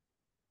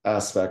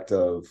aspect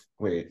of,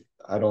 wait,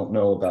 I don't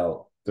know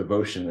about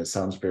devotion. It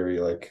sounds very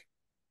like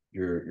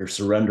you're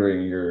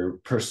surrendering your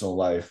personal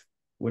life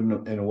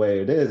when in a way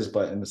it is,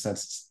 but in the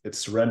sense it's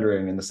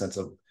surrendering in the sense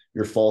of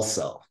your false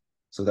self,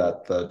 so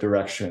that the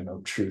direction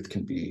of truth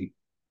can be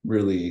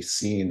really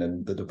seen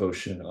in the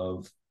devotion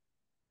of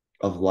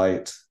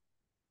light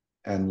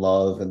and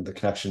love and the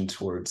connection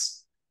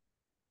towards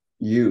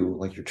you,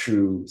 like your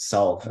true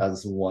self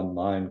as one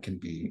mind can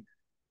be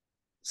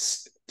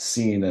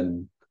seen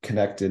and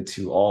connected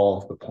to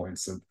all the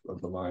points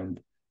of the mind,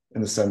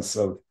 in the sense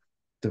of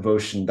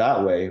devotion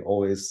that way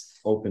always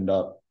opened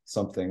up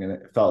something. And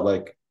it felt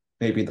like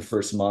maybe the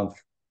first month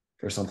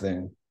or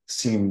something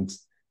seemed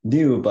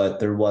new, but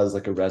there was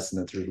like a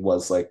resonance, or it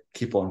was like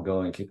keep on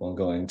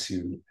going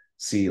to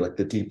see like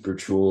the deeper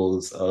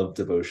jewels of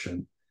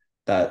devotion.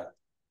 That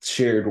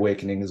shared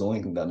awakening is the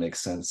only thing that makes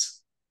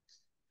sense.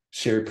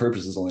 Shared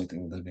purpose is the only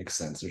thing that makes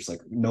sense. There's like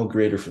no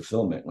greater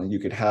fulfillment. Like you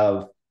could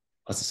have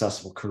a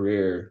successful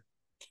career,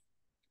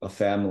 a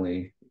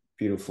family,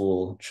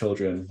 beautiful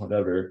children,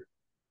 whatever,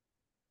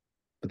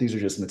 but these are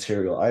just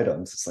material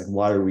items. It's like,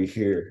 why are we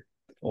here?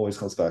 It always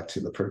comes back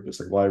to the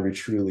purpose. Like, why are we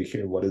truly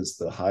here? What is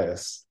the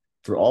highest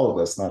for all of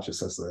us, not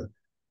just as a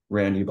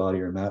Randy body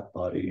or Matt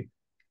body,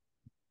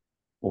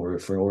 or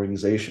for an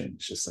organization?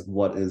 It's just like,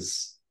 what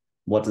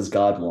does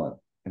God want?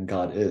 And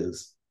God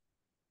is.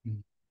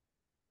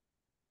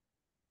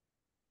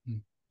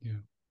 Yeah.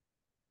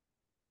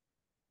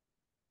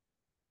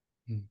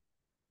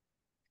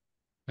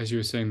 As you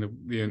were saying,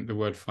 the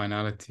word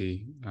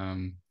finality,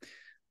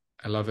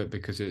 I love it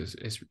because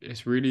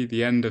it's really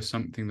the end of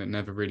something that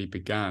never really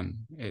began.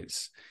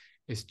 It's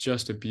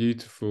just a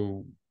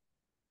beautiful,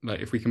 like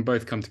if we can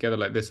both come together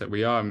like this, that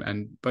we are,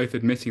 and both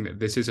admitting that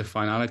this is a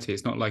finality.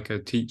 It's not like a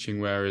teaching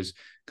where is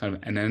kind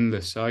of an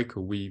endless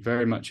cycle. We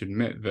very much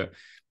admit that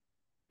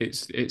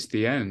it's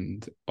the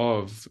end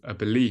of a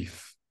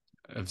belief,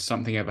 of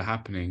something ever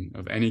happening,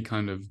 of any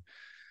kind of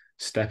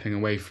stepping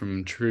away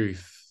from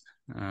truth.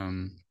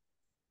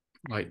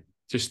 Like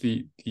just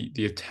the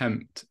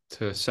attempt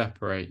to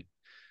separate.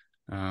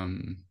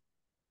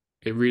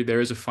 It really,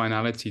 there is a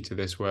finality to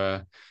this,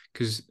 where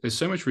because there's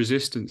so much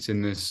resistance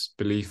in this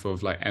belief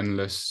of like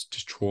endless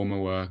just trauma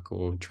work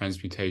or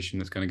transmutation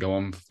that's going to go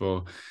on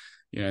for,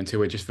 you know, until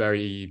we're just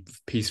very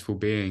peaceful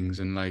beings.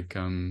 And like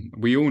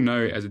we all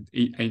know it as an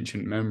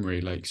ancient memory,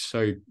 like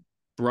so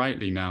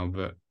brightly now,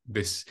 that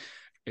this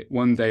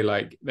one day,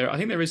 like I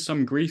think there is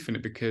some grief in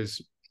it,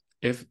 because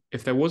if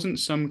there wasn't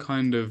some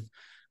kind of,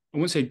 I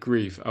wouldn't say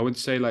grief, I would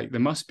say like there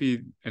must be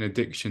an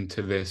addiction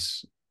to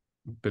this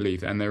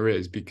belief, and there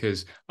is,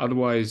 because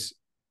otherwise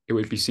it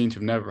would be seen to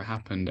have never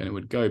happened and it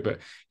would go. But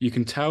you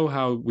can tell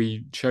how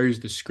we chose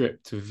the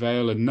script to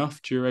veil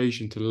enough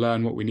duration to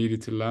learn what we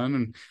needed to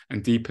learn,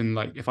 and deepen.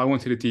 Like if I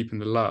wanted to deepen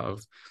the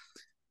love,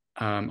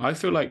 I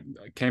feel like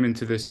I came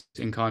into this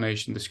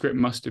incarnation, the script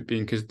must have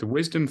been, because the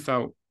wisdom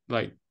felt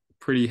like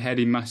pretty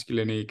heady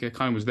masculinity, it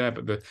kind of was there,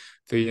 but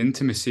the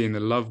intimacy and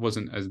the love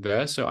wasn't as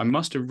there. So I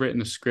must have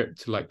written a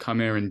script to like come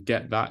here and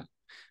get that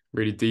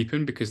really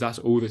deepened, because that's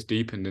all that's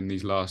deepened in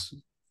these last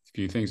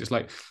few things. It's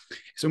like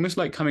it's almost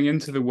like coming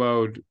into the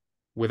world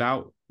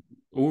without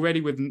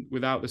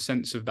without the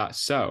sense of that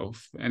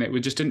self, and it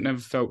would just didn't never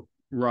felt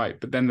right.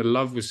 But then the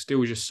love was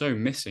still just so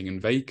missing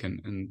and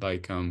vacant, and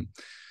like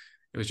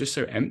it was just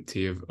so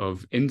empty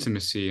of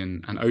intimacy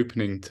and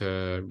opening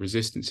to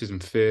resistances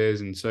and fears.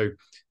 And so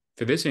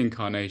for this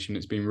incarnation,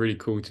 it's been really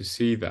cool to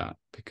see that,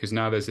 because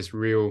now there's this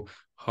real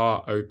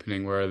heart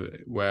opening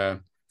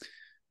where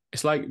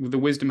it's like the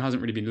wisdom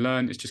hasn't really been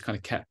learned. It's just kind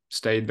of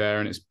stayed there,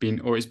 and it's been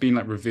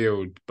like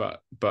revealed.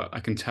 But I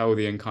can tell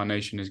the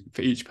incarnation is,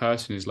 for each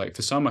person, is like,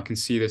 for some I can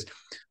see this,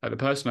 like the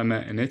person I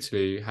met in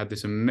Italy had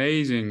this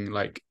amazing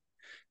like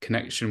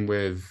connection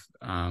with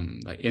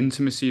like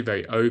intimacy,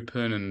 very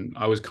open, and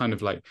I was kind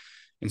of like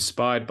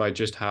inspired by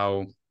just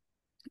how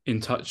in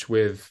touch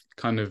with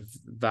kind of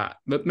that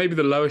maybe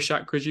the lower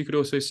chakras, you could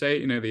also say,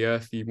 you know, the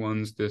earthy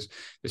ones, this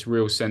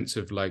real sense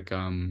of like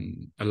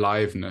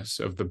aliveness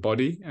of the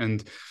body.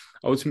 And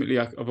ultimately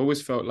I've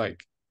always felt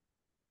like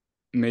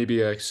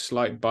maybe a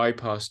slight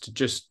bypass to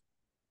just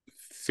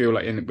feel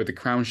like with the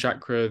crown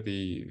chakra,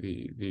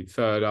 the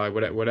third eye,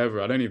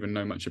 whatever. I don't even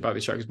know much about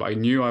these chakras, but I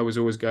knew I was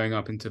always going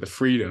up into the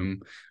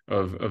freedom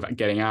of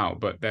getting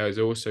out. But there was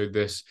also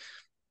this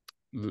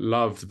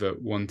love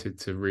that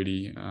wanted to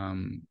really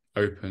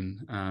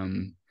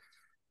open.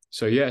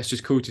 So yeah, it's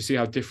just cool to see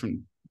how different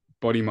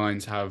body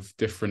minds have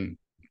different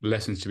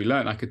lessons to be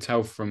learned. I could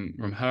tell from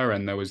her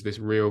end there was this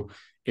real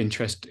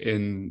interest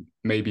in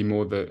maybe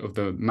more of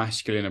the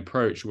masculine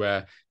approach,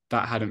 where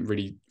that hadn't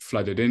really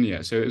flooded in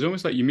yet. So it's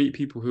almost like you meet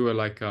people who are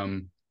like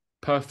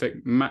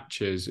perfect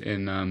matches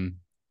in kind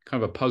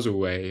of a puzzle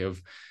way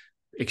of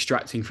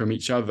extracting from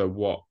each other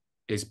what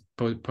is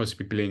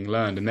possibly being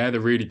learned. And they're the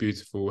really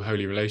beautiful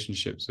holy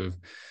relationships of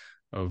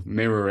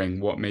mirroring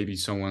what maybe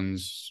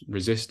someone's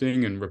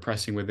resisting and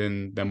repressing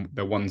within them,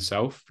 their one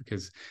self,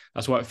 because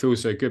that's why it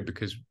feels so good.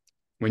 Because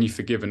when you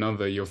forgive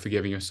another, you're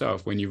forgiving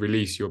yourself. When you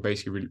release, you're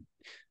basically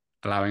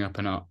allowing up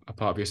a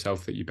part of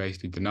yourself that you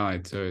basically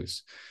denied. So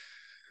it's,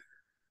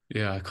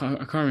 yeah, I can't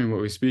remember what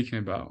we were speaking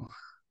about.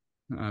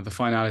 the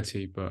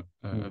finality, but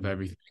of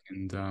everything.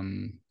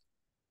 And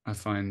I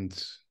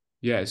find,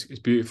 yeah, it's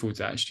beautiful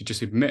to actually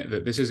just admit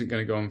that this isn't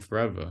going to go on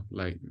forever.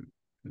 Like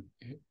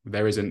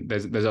there's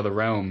other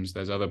realms,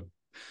 there's other.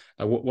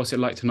 What's it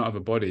like to not have a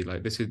body?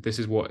 Like this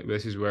is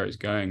where it's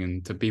going,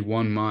 and to be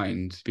one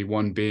mind, to be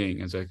one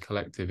being as a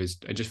collective is,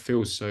 it just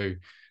feels so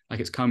like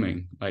it's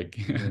coming, like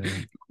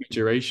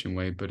duration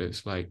way, but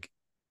it's like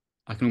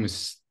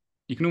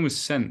you can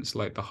almost sense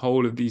like the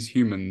whole of these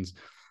humans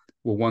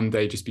will one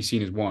day just be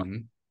seen as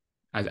one,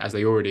 as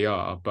they already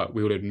are, but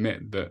we will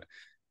admit that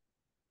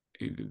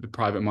the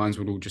private minds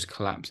will all just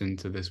collapse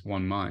into this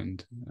one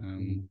mind,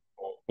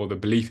 or the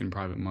belief in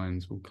private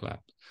minds will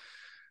collapse.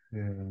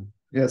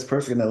 Yeah, it's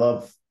perfect. And I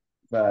love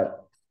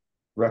that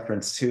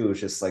reference too. It's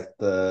just like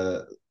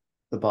the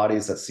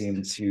bodies that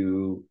seem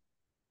to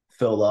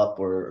fill up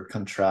or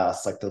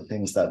contrast, like the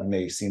things that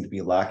may seem to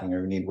be lacking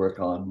or need work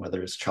on,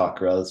 whether it's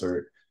chakras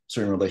or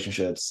certain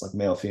relationships, like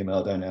male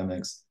female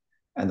dynamics.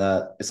 And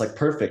that it's like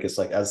perfect. It's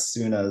like as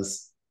soon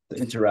as the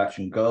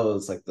interaction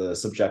goes, like the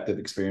subjective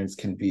experience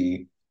can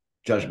be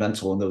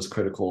judgmental in those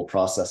critical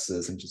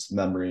processes and just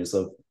memories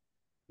of,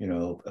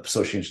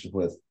 association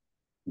with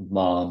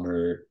mom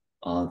or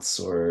aunts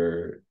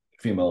or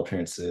female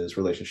appearances,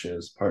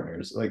 relationships,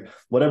 partners, like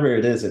whatever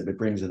it is, it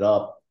brings it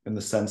up in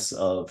the sense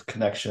of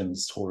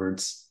connections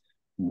towards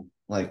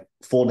like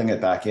folding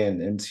it back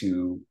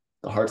into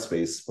the heart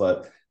space.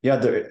 But yeah,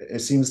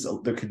 it seems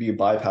there could be a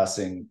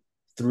bypassing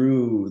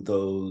through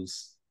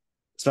those,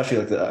 especially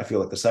like I feel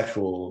like the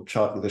sexual the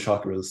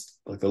chakras,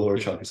 like the lower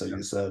chakras that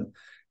you said.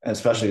 And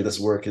especially this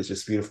work is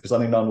just beautiful because I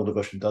think Nondual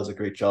devotion does a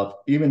great job.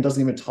 Even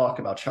doesn't even talk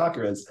about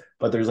chakras,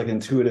 but there's like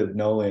intuitive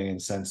knowing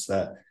and sense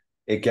that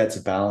it gets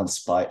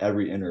balanced by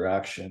every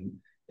interaction.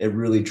 It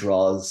really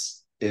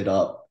draws it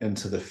up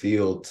into the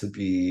field to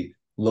be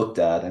looked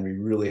at, and we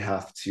really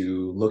have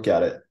to look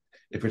at it.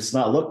 If it's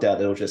not looked at,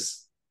 it'll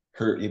just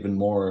hurt even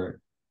more,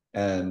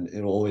 and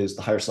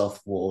the higher self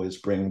will always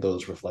bring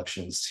those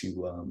reflections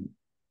to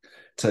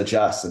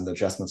adjust, and the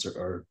adjustments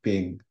are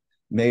being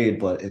made.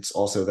 But it's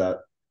also that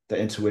the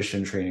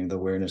intuition training, the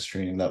awareness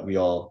training that we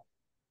all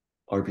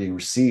are being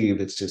received.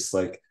 It's just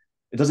like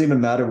it doesn't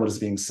even matter what is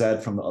being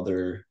said from the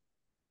other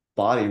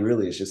body,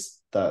 really. It's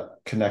just that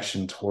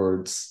connection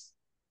towards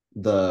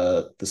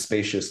the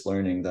spacious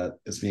learning that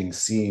is being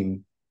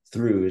seen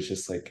through. It's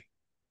just like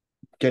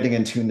getting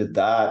in tune to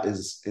that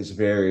is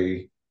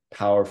very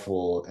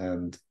powerful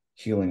and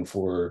healing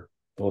for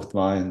both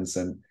minds.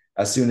 And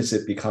as soon as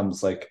it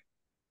becomes like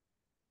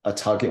a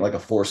tugging, like a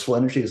forceful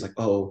energy, it's like,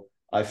 oh,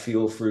 I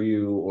feel for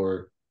you,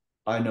 or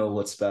I know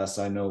what's best,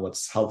 I know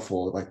what's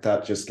helpful, like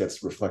that just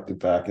gets reflected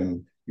back.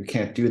 And you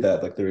can't do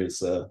that. Like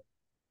there's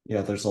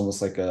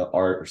almost like a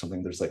art or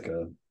something. There's like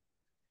a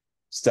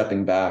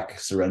stepping back,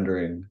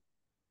 surrendering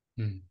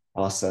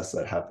process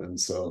that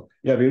happens. So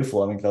yeah,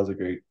 beautiful. I think that was a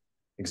great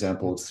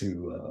example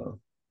to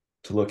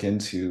look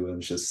into.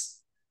 And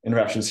just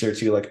interactions here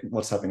too, like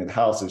what's happening in the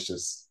house is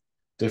just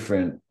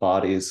different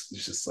bodies.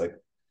 It's just like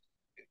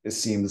it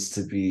seems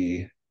to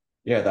be,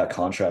 yeah, that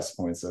contrast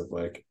points of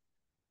like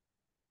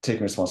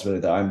taking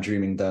responsibility that I'm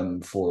dreaming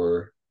them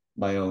for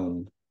my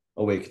own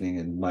awakening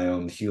and my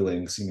own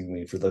healing,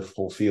 seemingly for the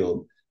whole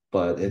field.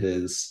 But it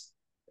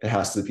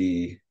has to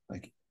be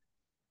like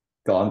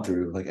gone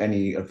through, like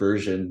any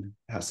aversion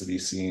has to be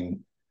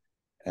seen.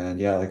 And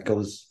yeah, like it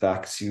goes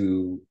back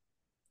to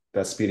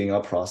that speeding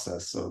up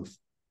process of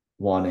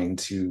wanting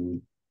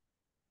to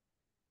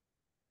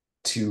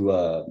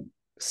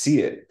see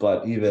it.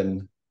 But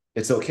even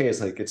it's okay, it's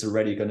like it's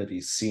already going to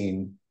be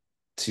seen,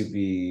 to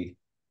be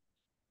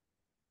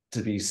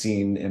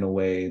seen in a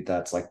way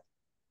that's like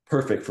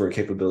perfect for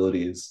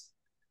capabilities.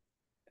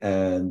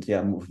 And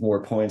yeah,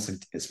 more points,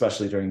 like,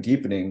 especially during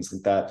deepenings,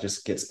 like that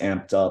just gets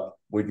amped up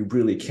where you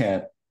really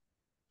can't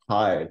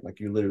hide. Like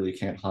you literally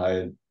can't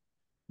hide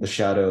the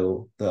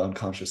shadow. The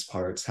unconscious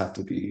parts have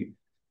to be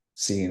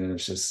seen. And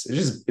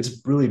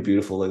it's really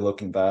beautiful, like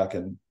looking back,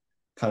 and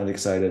kind of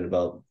excited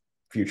about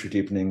future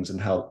deepenings and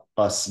how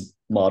us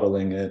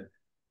modeling it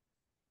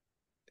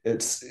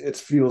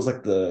feels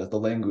like the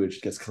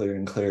language gets clearer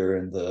and clearer,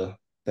 and the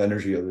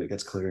energy of it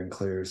gets clearer and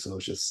clearer. So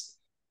it's just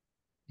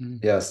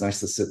yeah, it's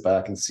nice to sit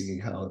back and see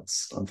how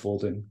it's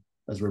unfolding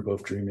as we're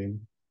both dreaming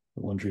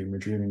the one dream, we're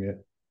dreaming it.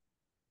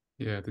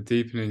 Yeah, the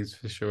deepenings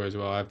for sure as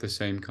well. I have the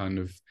same kind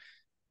of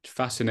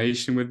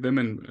fascination with them,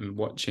 and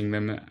watching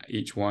them,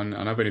 each one.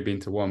 And I've only been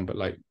to one, but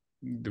like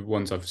the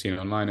ones I've seen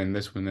online and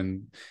this one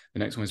and the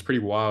next one is pretty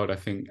wild. I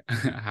think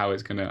how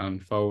it's going to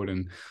unfold,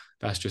 and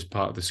that's just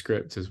part of the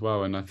script as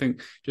well. And I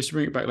think just to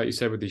bring it back, like you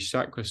said, with these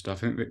chakra stuff,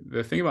 I think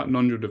the thing about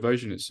non-dual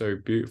devotion, it's so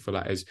beautiful,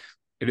 that is,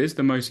 it is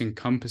the most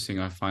encompassing.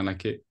 I find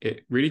like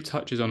it really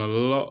touches on a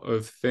lot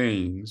of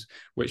things,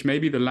 which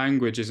maybe the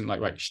language isn't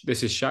like, right,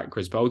 this is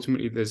chakras, but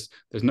ultimately there's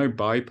no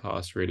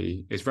bypass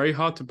really. It's very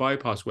hard to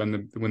bypass when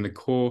the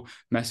core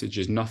message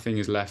is nothing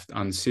is left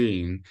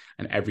unseen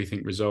and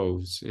everything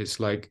resolves.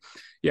 It's like,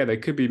 yeah, there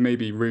could be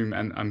maybe room,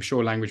 and I'm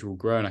sure language will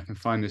grow, and I can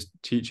find this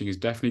teaching is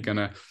definitely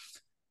gonna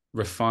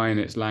refine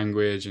its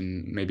language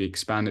and maybe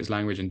expand its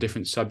language in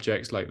different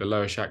subjects like the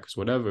lower chakras,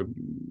 whatever.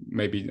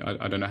 Maybe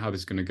I don't know how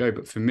this is going to go,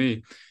 but for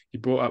me, you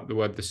brought up the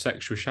word the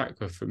sexual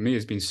chakra. For me,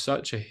 has been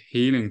such a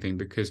healing thing,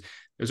 because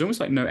it was almost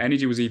like no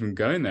energy was even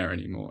going there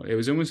anymore. It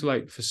was almost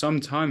like for some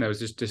time there was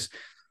just this,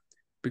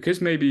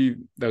 because maybe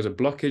there was a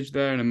blockage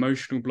there, an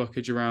emotional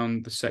blockage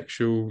around the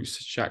sexual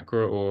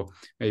chakra, or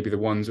maybe the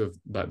ones of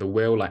like the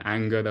will, like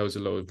anger, there was a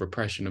lot of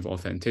repression of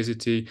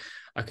authenticity.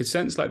 I could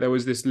sense like there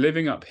was this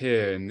living up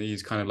here in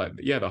these kind of like,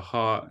 yeah, the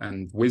heart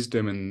and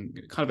wisdom and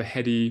kind of a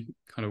heady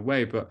kind of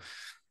way, but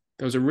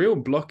there was a real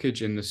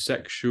blockage in the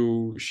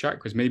sexual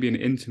chakras, maybe an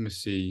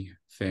intimacy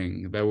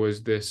thing. There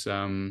was this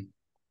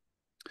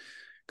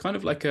kind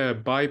of like a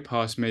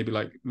bypass, maybe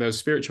like there's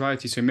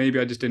spirituality, so maybe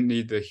I just didn't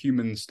need the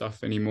human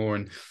stuff anymore.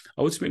 And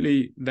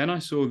ultimately then I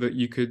saw that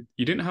you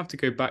didn't have to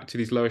go back to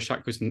these lower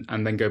chakras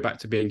and then go back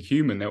to being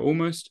human. They're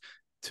almost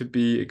to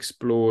be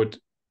explored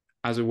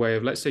as a way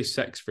of, let's say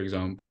sex, for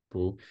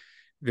example.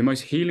 The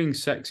most healing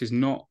sex is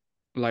not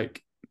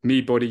like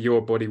me body,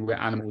 your body, we're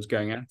animals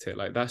going at it.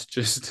 Like that's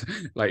just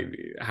like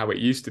how it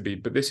used to be.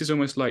 But this is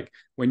almost like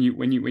when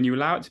you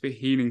allow it to be a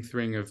healing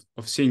thing of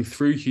seeing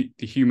through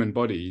the human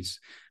bodies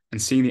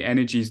and seeing the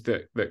energies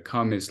that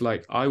come. It's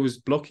like I was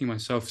blocking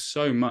myself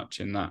so much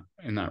in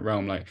that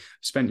realm. Like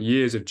spent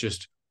years of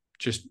just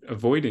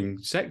avoiding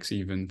sex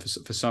even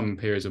for some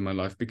periods of my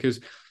life, because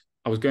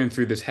I was going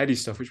through this heady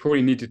stuff, which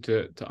probably needed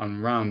to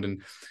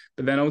unround.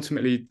 But then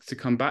ultimately to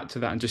come back to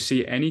that and just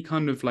see any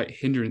kind of like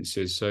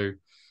hindrances. So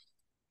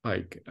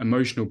like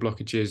emotional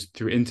blockages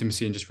through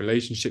intimacy and just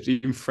relationships,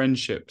 even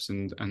friendships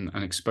and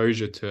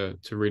exposure to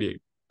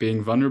really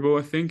being vulnerable,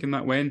 I think, in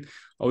that way. And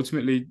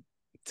ultimately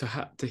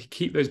to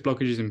keep those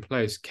blockages in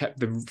place kept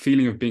the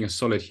feeling of being a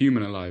solid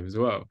human alive as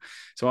well.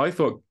 So I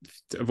thought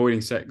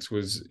avoiding sex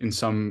was, in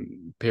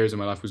some periods of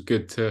my life, was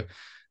good to,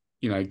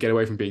 get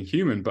away from being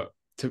human, but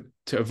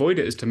to avoid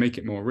it is to make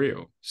it more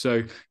real.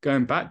 So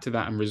going back to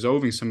that and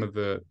resolving some of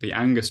the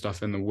anger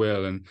stuff in the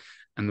will and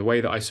the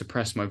way that I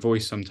suppress my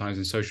voice sometimes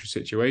in social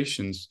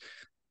situations,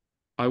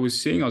 I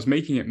was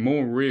making it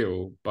more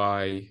real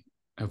by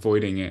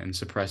avoiding it and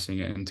suppressing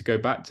it. And to go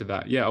back to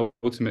that, yeah,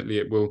 ultimately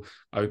it will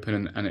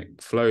open and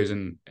it flows,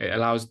 and it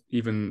allows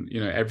even,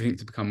 everything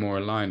to become more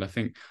aligned. I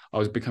think I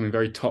was becoming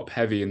very top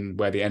heavy in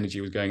where the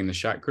energy was going in the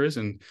chakras,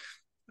 and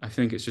I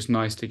think it's just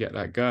nice to get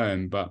that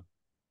going. But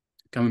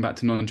coming back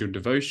to non-dual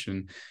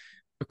devotion,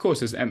 of course,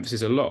 there's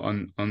emphasis a lot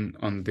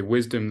on the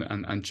wisdom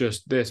and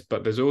just this,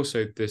 but there's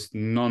also this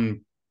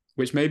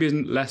which maybe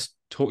isn't less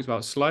talked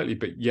about slightly,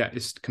 but yet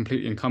it's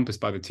completely encompassed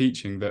by the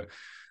teaching, that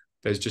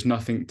there's just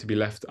nothing to be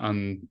left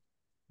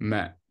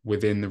unmet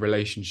within the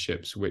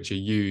relationships which are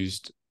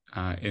used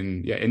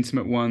in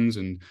intimate ones,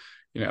 and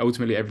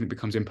ultimately everything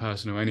becomes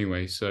impersonal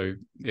anyway. So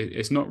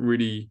it's not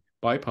really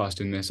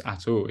bypassed in this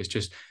at all. It's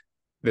just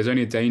there's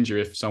only a danger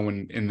if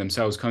someone in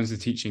themselves comes to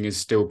the teaching is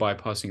still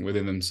bypassing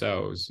within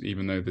themselves,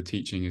 even though the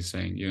teaching is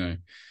saying,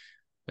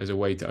 there's a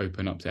way to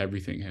open up to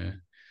everything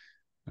here.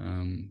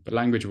 But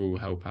language will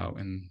help out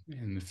in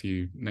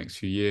the next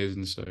few years,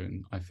 and so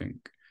I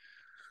think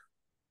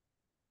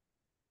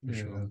for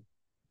sure.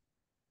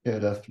 Yeah,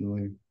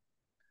 definitely.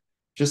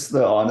 Just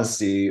the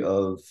honesty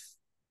of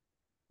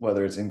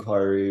whether it's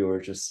inquiry or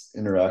just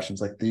interactions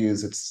like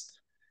these,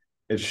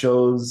 it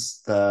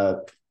shows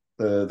that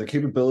the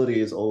capability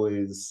is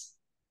always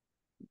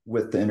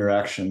with the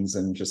interactions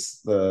and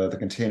just the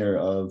container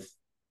of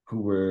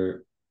who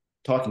we're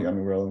talking to. I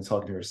mean, we're only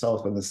talking to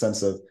ourselves, but in the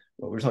sense of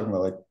what we're talking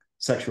about, like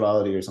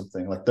sexuality or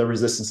something, like the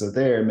resistance of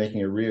there,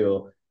 making it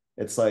real.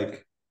 It's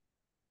like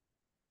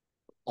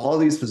all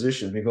these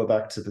positions, we go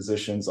back to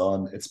positions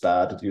on it's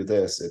bad to do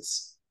this,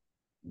 it's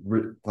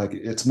like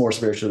it's more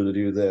spiritual to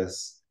do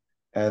this,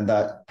 and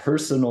that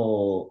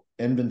personal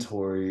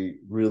inventory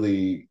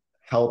really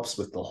helps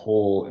with the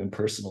whole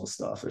impersonal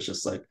stuff. It's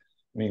just like,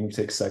 I mean, we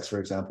take sex for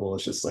example.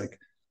 It's just like,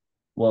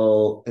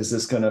 well, is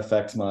this going to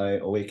affect my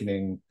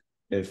awakening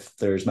if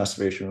there's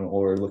masturbation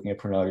or looking at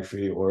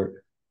pornography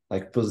or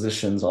like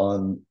positions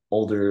on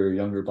older,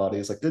 younger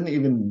bodies? Like, didn't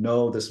even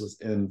know this was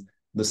in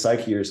the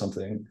psyche or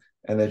something,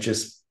 and it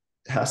just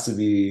has to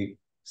be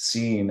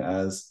seen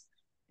as,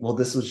 well,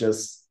 this was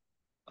just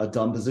a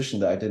dumb position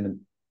that I didn't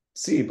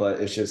see, but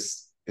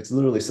it's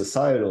literally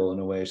societal in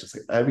a way. It's just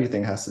like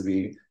everything has to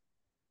be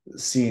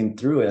seen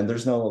through it, and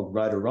there's no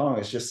right or wrong.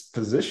 It's just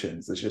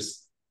positions.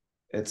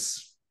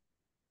 It's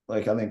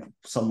like, I think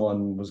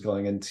someone was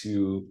going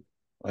into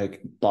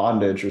like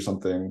bondage or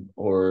something,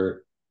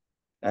 or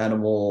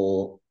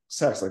animal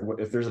sex. Like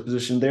if there's a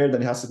position there,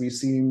 then it has to be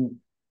seen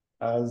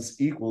as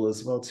equal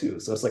as well too.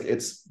 So it's like,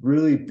 it's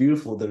really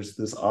beautiful. There's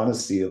this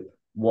honesty of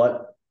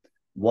what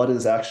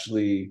is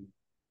actually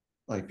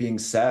like being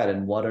said,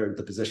 and what are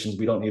the positions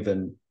we don't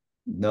even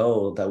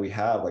know that we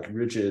have, like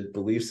rigid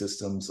belief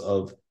systems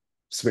of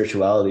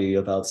spirituality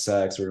about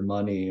sex or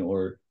money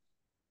or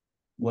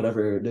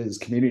whatever it is,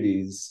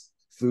 communities,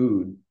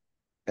 food.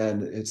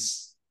 And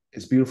it's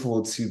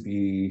beautiful to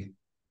be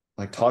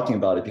like talking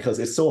about it, because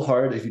it's so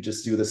hard if you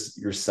just do this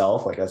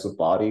yourself, like as a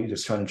body,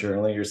 just trying to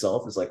journal it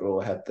yourself. It's like,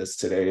 oh, I had this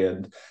today,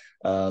 and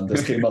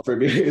this came up for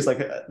me. It's like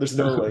there's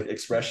no like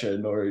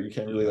expression, or you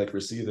can't really like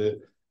receive it.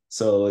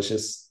 So it's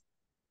just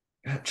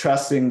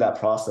trusting that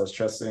process,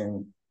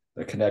 trusting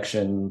the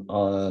connection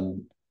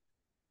on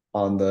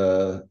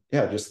the,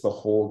 yeah, just the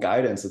whole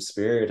guidance of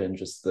spirit, and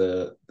just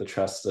the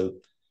trust of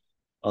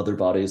other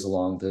bodies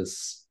along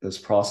this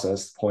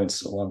process,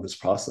 points along this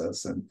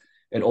process, and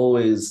it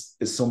always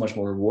is so much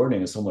more rewarding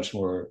and so much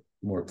more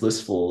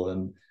blissful,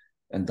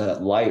 and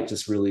that light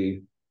just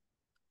really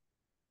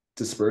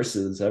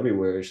disperses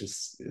everywhere.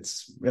 It's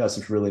yeah, it's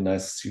just really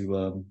nice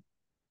to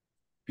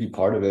be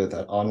part of it,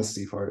 that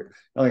honesty part.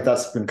 I think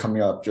that's been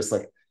coming up, just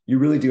like you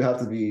really do have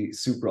to be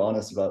super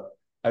honest about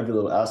every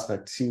little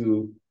aspect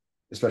too,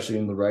 especially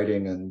in the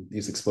writing and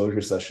these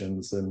exposure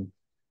sessions and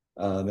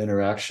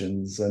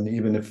interactions. And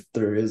even if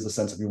there is a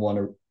sense of you want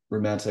a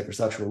romantic or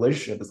sexual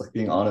relationship, it's like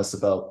being honest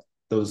about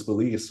those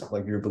beliefs,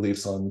 like your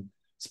beliefs on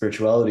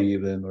spirituality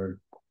even, or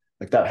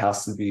like that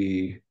has to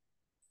be,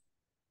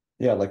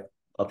 yeah, like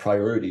a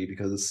priority,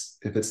 because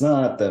if it's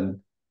not,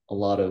 then a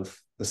lot of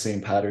the same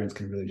patterns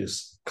can really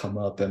just come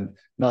up. And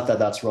not that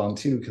that's wrong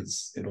too,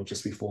 because it'll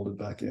just be folded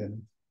back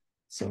in.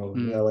 So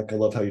yeah, like I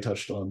love how you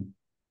touched on,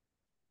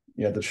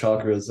 yeah, the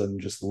chakras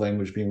and just the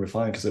language being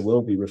refined, because it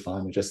will be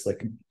refined, just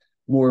like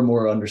more and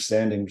more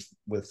understanding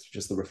with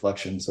just the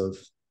reflections of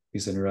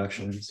these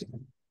interactions.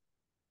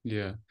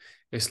 Yeah,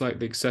 it's like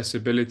the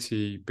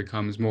accessibility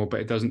becomes more, but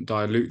it doesn't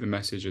dilute the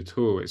message at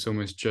all. It's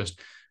almost just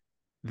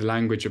the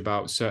language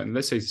about certain,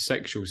 let's say,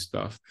 sexual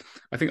stuff.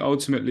 I think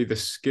ultimately the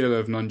skill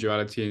of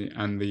non-duality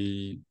and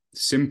the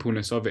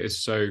simpleness of it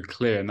is so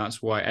clear, and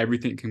that's why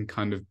everything can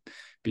kind of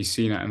be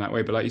seen at in that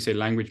way. But like you say,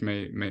 language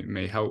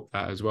may help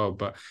that as well.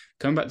 But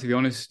coming back to the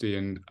honesty,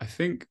 and I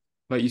think,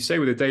 like you say,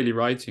 with the daily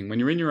writing, when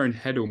you're in your own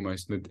head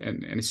almost, and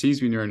it seems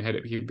to be in your own head,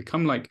 it can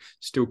become like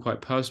still quite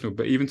personal.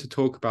 But even to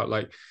talk about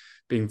like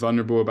being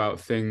vulnerable about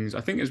things,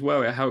 I think as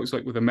well, it helps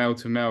like with a male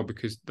to male,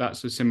 because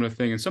that's a similar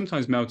thing, and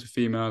sometimes male to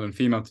female and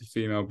female to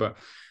female. But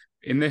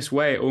in this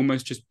way, it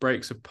almost just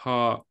breaks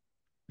apart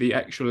the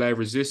extra layer of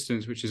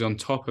resistance, which is on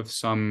top of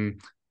some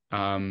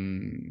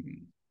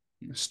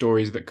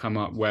stories that come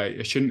up where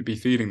it shouldn't be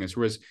feeling this.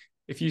 Whereas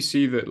if you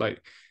see that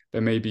like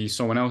there may be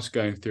someone else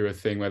going through a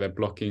thing where they're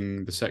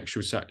blocking the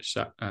sexual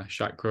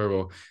chakra,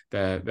 or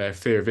their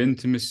fear of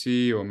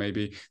intimacy, or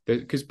maybe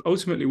because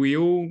ultimately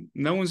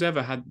no one's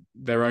ever had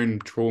their own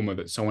trauma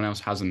that someone else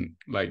hasn't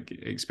like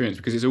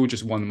experienced, because it's all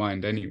just one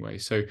mind anyway.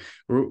 So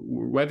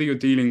whether you're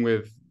dealing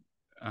with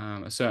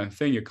a certain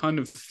thing, you're kind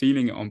of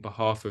feeling it on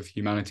behalf of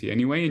humanity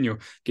anyway, and you're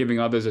giving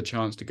others a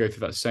chance to go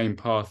through that same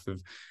path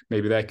of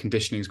maybe their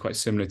conditioning is quite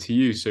similar to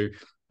you. So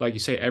like you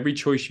say, every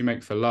choice you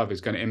make for love is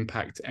going to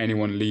impact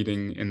anyone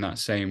leading in that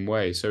same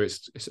way. So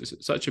it's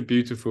such a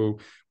beautiful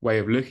way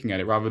of looking at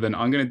it, rather than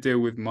I'm going to deal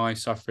with my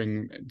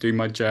suffering, do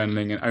my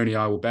journaling, and only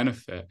I will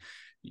benefit.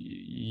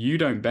 You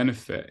don't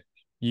benefit.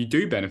 You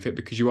do benefit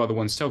because you are the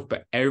one self,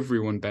 but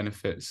everyone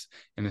benefits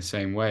in the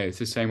same way. It's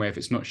the same way. If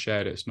it's not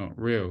shared, it's not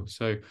real.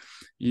 So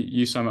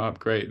you sum it up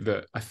great,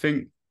 that I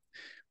think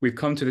we've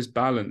come to this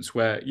balance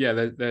where, yeah,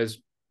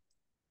 there's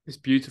this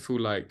beautiful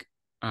like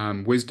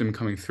wisdom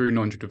coming through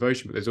non-dual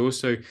devotion, but there's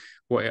also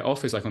what it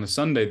offers, like on a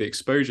Sunday, the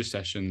exposure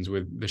sessions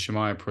with the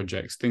Shemaya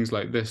projects, things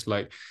like this.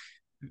 Like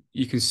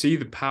you can see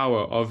the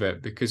power of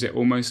it, because it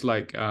almost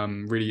like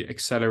really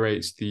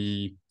accelerates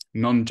the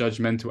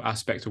non-judgmental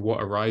aspect of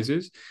what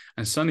arises,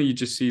 and suddenly you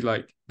just see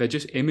like they're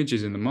just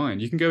images in the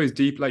mind. You can go as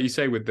deep, like you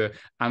say, with the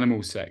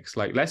animal sex,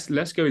 like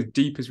let's go as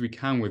deep as we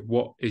can with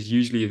what is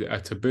usually a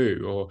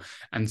taboo, or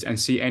and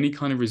see any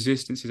kind of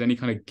resistances, any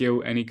kind of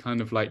guilt, any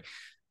kind of like,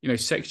 you know,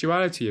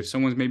 sexuality. If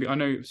someone's, maybe I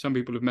know some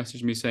people have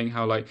messaged me saying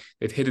how like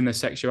they've hidden their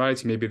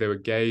sexuality, maybe they were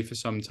gay for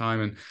some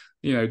time, and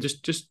you know,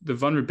 just the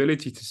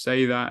vulnerability to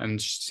say that and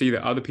see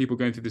that other people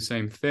going through the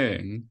same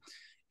thing.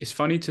 It's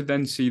funny to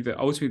then see that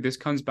ultimately this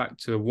comes back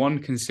to one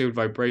concealed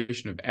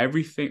vibration of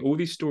everything. All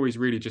these stories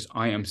really just,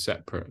 I am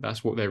separate.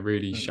 That's what they're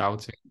really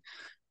shouting.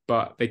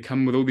 But they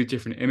come with all these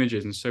different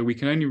images. And so we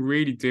can only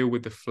really deal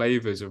with the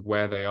flavors of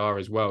where they are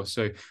as well.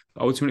 So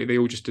ultimately they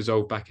all just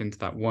dissolve back into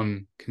that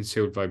one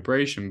concealed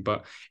vibration.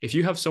 But if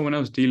you have someone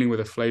else dealing with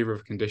a flavor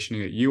of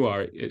conditioning that you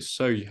are, it's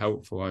so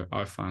helpful,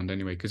 I found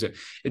anyway, because it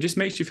just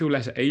makes you feel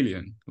less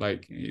alien,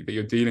 like that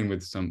you're dealing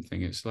with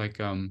something. It's like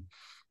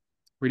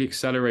really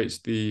accelerates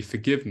the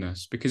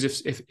forgiveness, because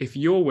if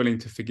you're willing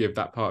to forgive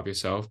that part of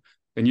yourself,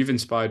 then you've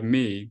inspired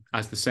me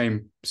as the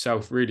same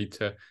self really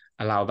to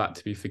allow that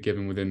to be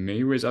forgiven within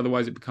me. Whereas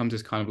otherwise it becomes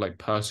this kind of like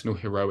personal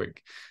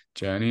heroic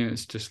journey, and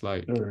it's just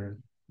like, Sure.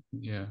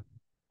 yeah.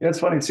 Yeah, it's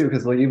funny too,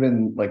 because like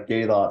even like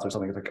gay thoughts or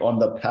something, it's like on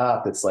the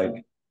path, it's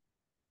like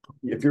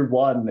if you're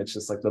one, it's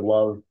just like the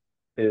love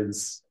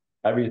is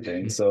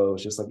everything. So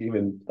it's just like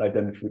even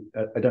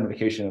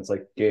identification, it's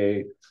like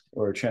gay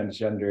or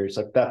transgender. It's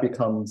like that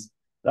becomes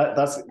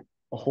that's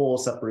a whole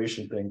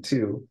separation thing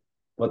too.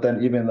 But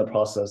then even in the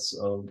process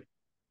of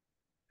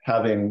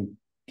having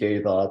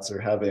gay thoughts or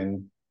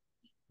having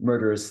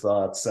murderous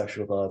thoughts,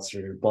 sexual thoughts,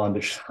 or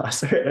bondage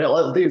thoughts, or all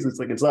of these. It's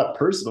like it's not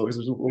personal because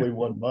there's only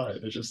one mind.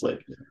 It's just like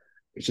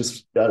it's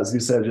just as you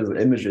said, just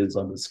images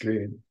on the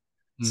screen.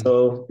 Mm.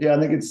 So yeah, I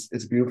think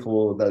it's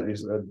beautiful that you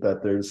said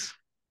that there's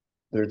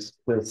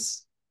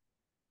this.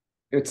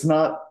 It's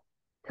not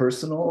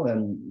personal,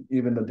 and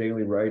even the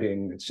daily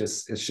writing, it's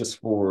just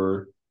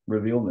for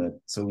revealment.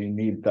 So we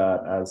need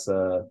that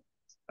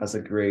as a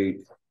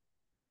great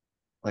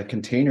like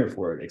container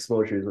for it.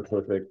 Exposure is a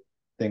perfect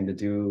thing to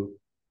do,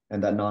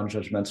 and that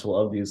non-judgmental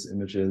of these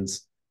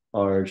images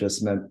are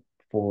just meant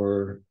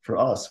for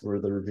us, for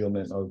the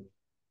revealment of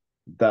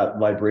that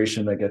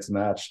vibration that gets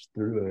matched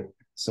through it.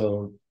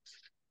 So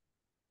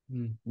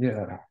Mm.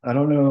 yeah, I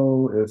don't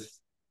know if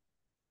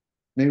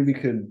maybe we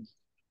could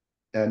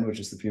end with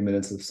just a few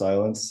minutes of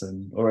silence,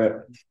 and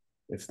or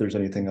if there's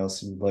anything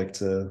else you'd like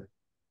to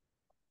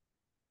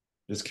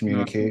just No,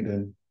 communicate.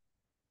 And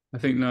I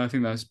think no, I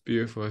think that's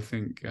beautiful. I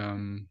think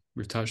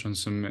we've touched on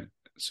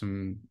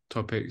some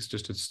topics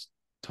just to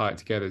tie it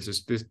together. It's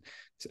just this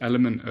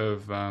element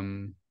of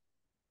kind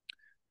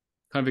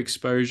of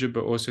exposure,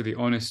 but also the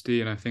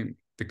honesty, and I think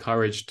the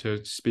courage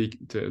to speak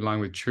to align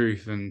with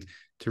truth and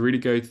to really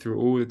go through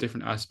all the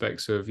different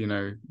aspects of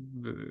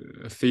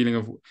a feeling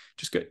of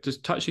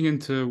just touching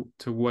into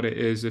to what it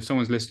is. If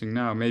someone's listening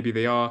now, maybe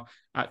they are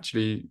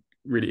actually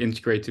really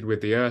integrated with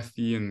the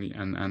earthy and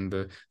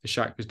the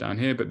chakras down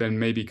here, but then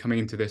maybe coming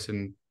into this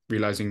and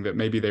realizing that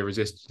maybe they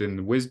resisted in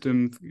the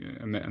wisdom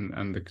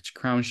and the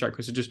crown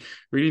chakra. So just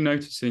really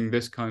noticing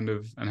this kind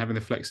of and having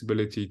the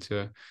flexibility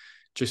to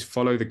just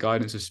follow the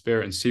guidance of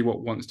spirit and see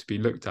what wants to be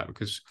looked at,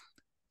 because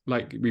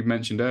like we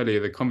mentioned earlier,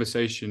 the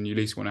conversation you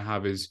least want to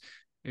have is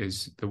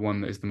the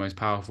one that is the most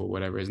powerful,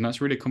 whatever it is, and that's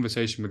really a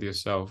conversation with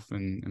yourself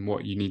and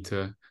what you need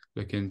to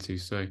look into.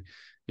 So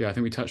yeah, I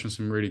think we touched on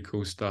some really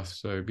cool stuff,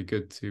 so it'd be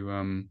good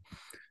to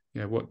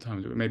yeah, what time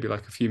is it? Maybe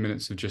like a few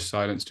minutes of just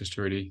silence just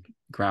to really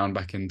ground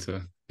back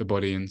into the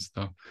body and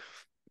stuff.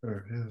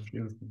 sure, yeah,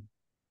 beautiful.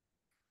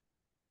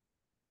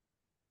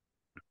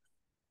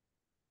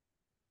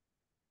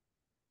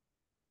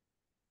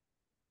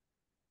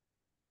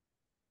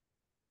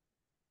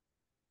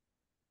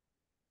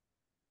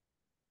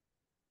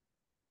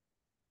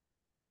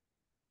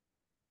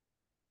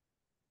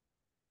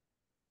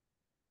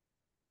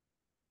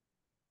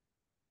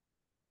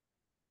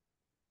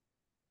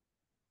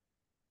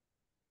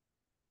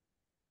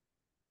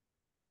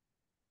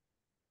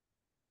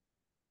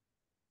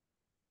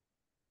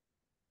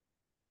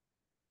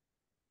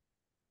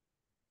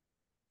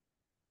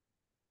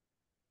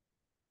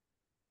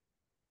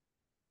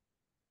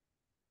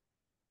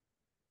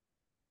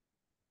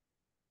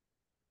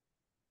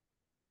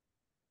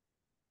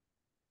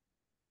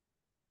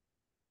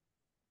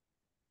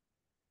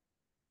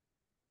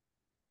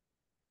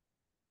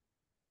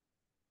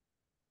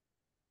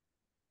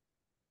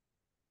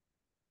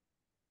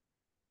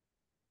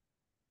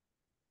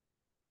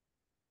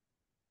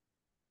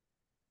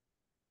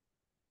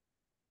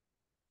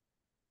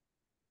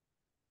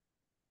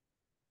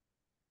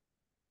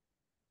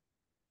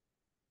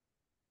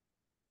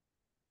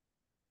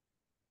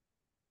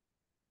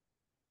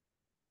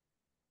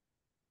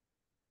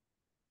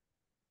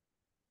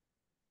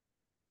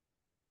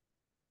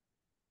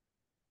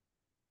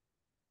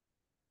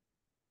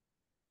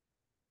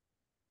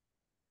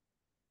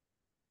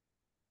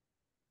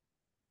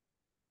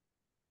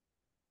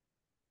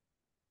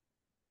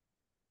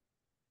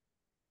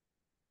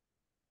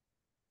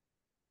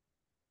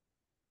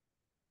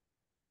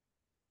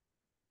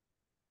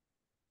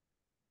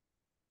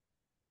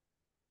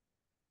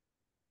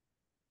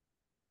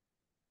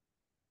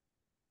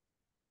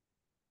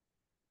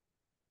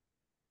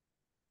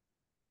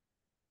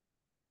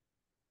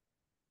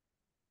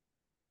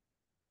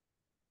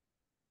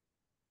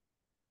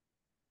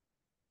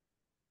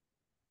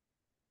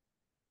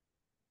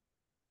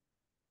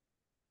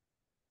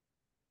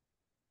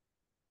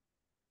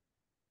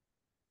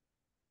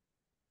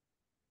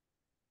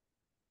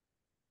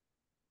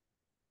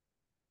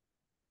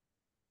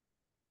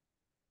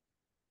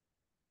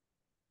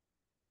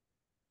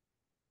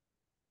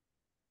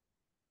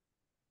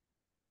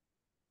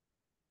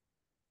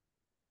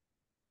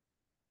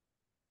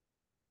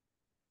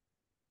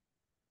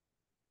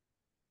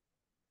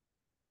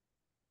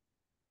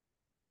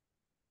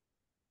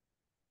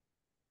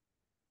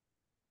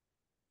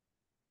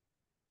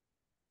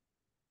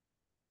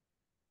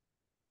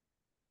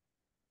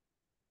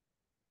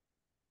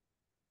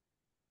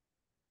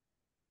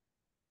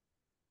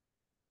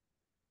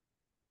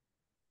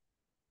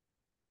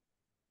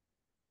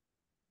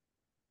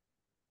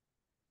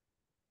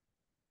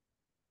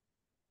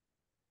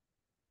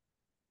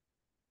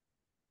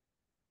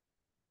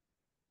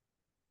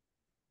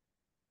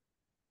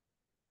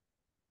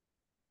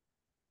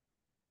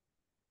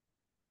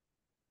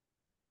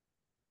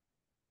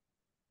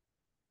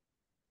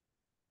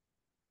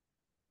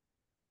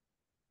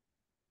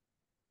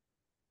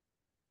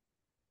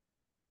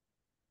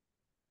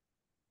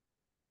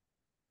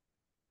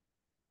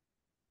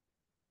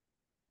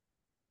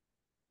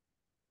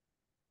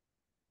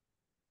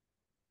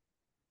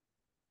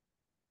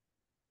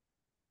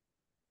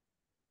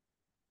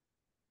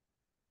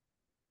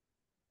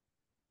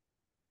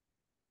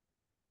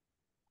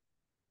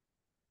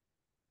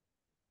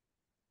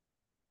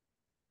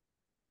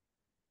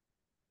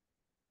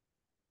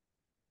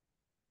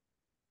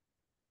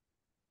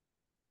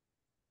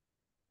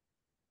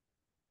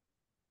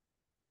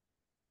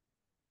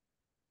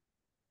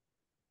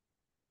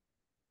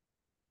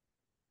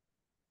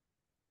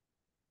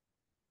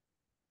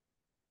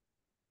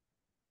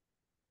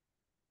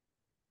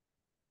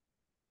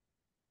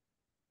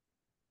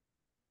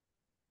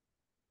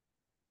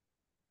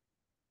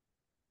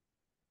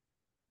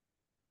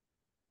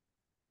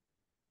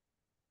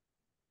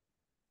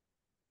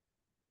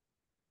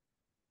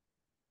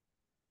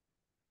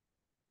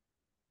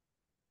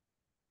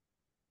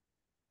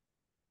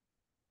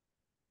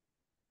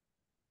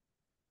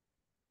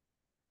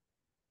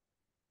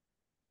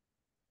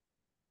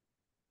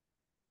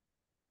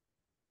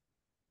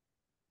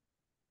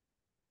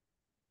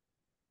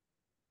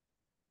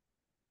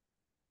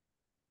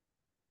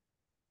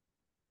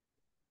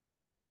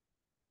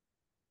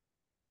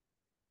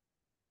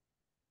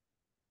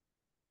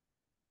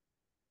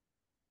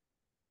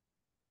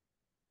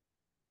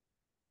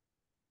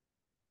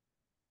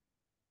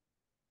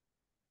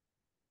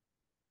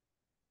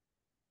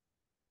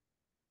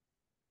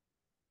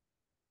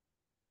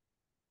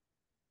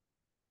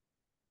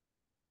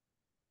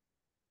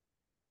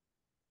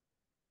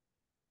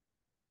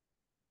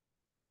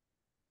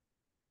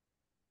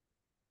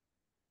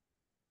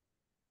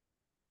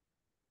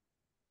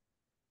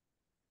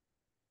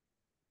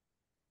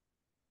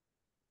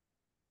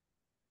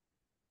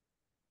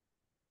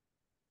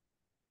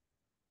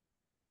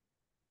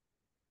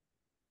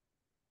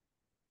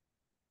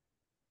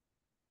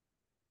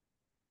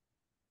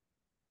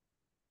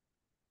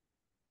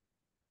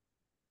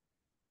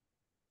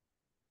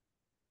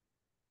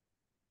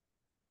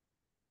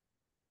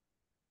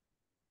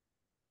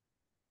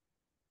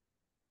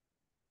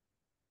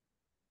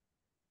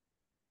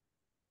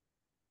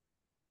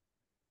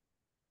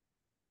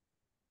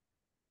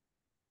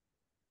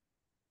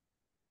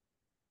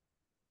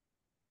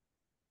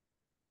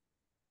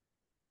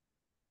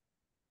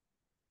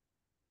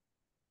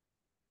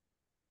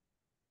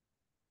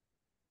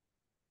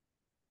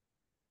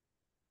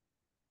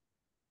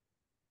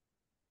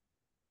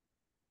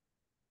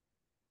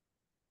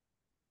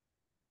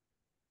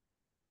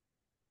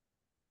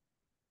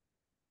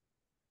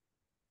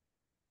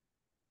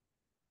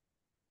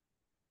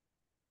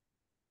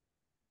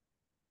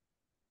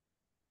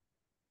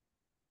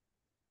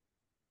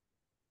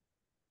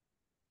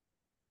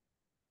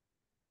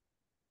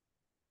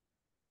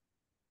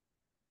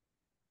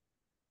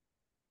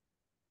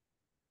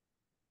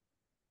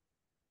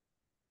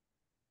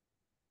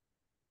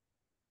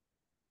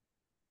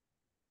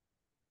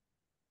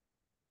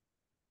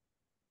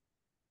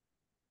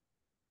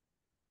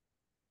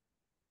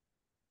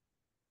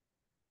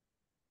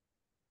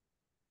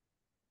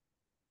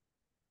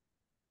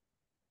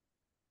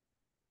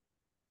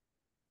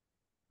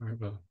 All right,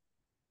 well.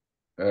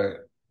 All right.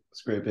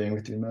 It's great being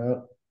with you,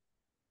 Matt.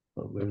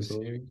 Lovely as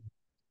always.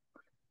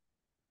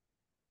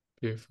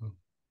 Beautiful.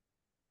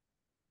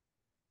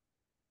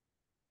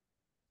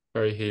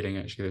 Very healing,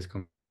 actually, this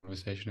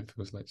conversation, it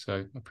feels like. So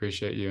I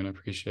appreciate you and I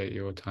appreciate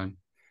your time.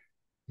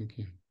 Thank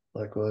you.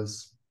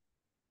 Likewise.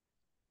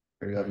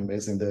 You have an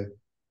amazing day.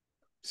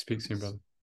 Speak soon, brother.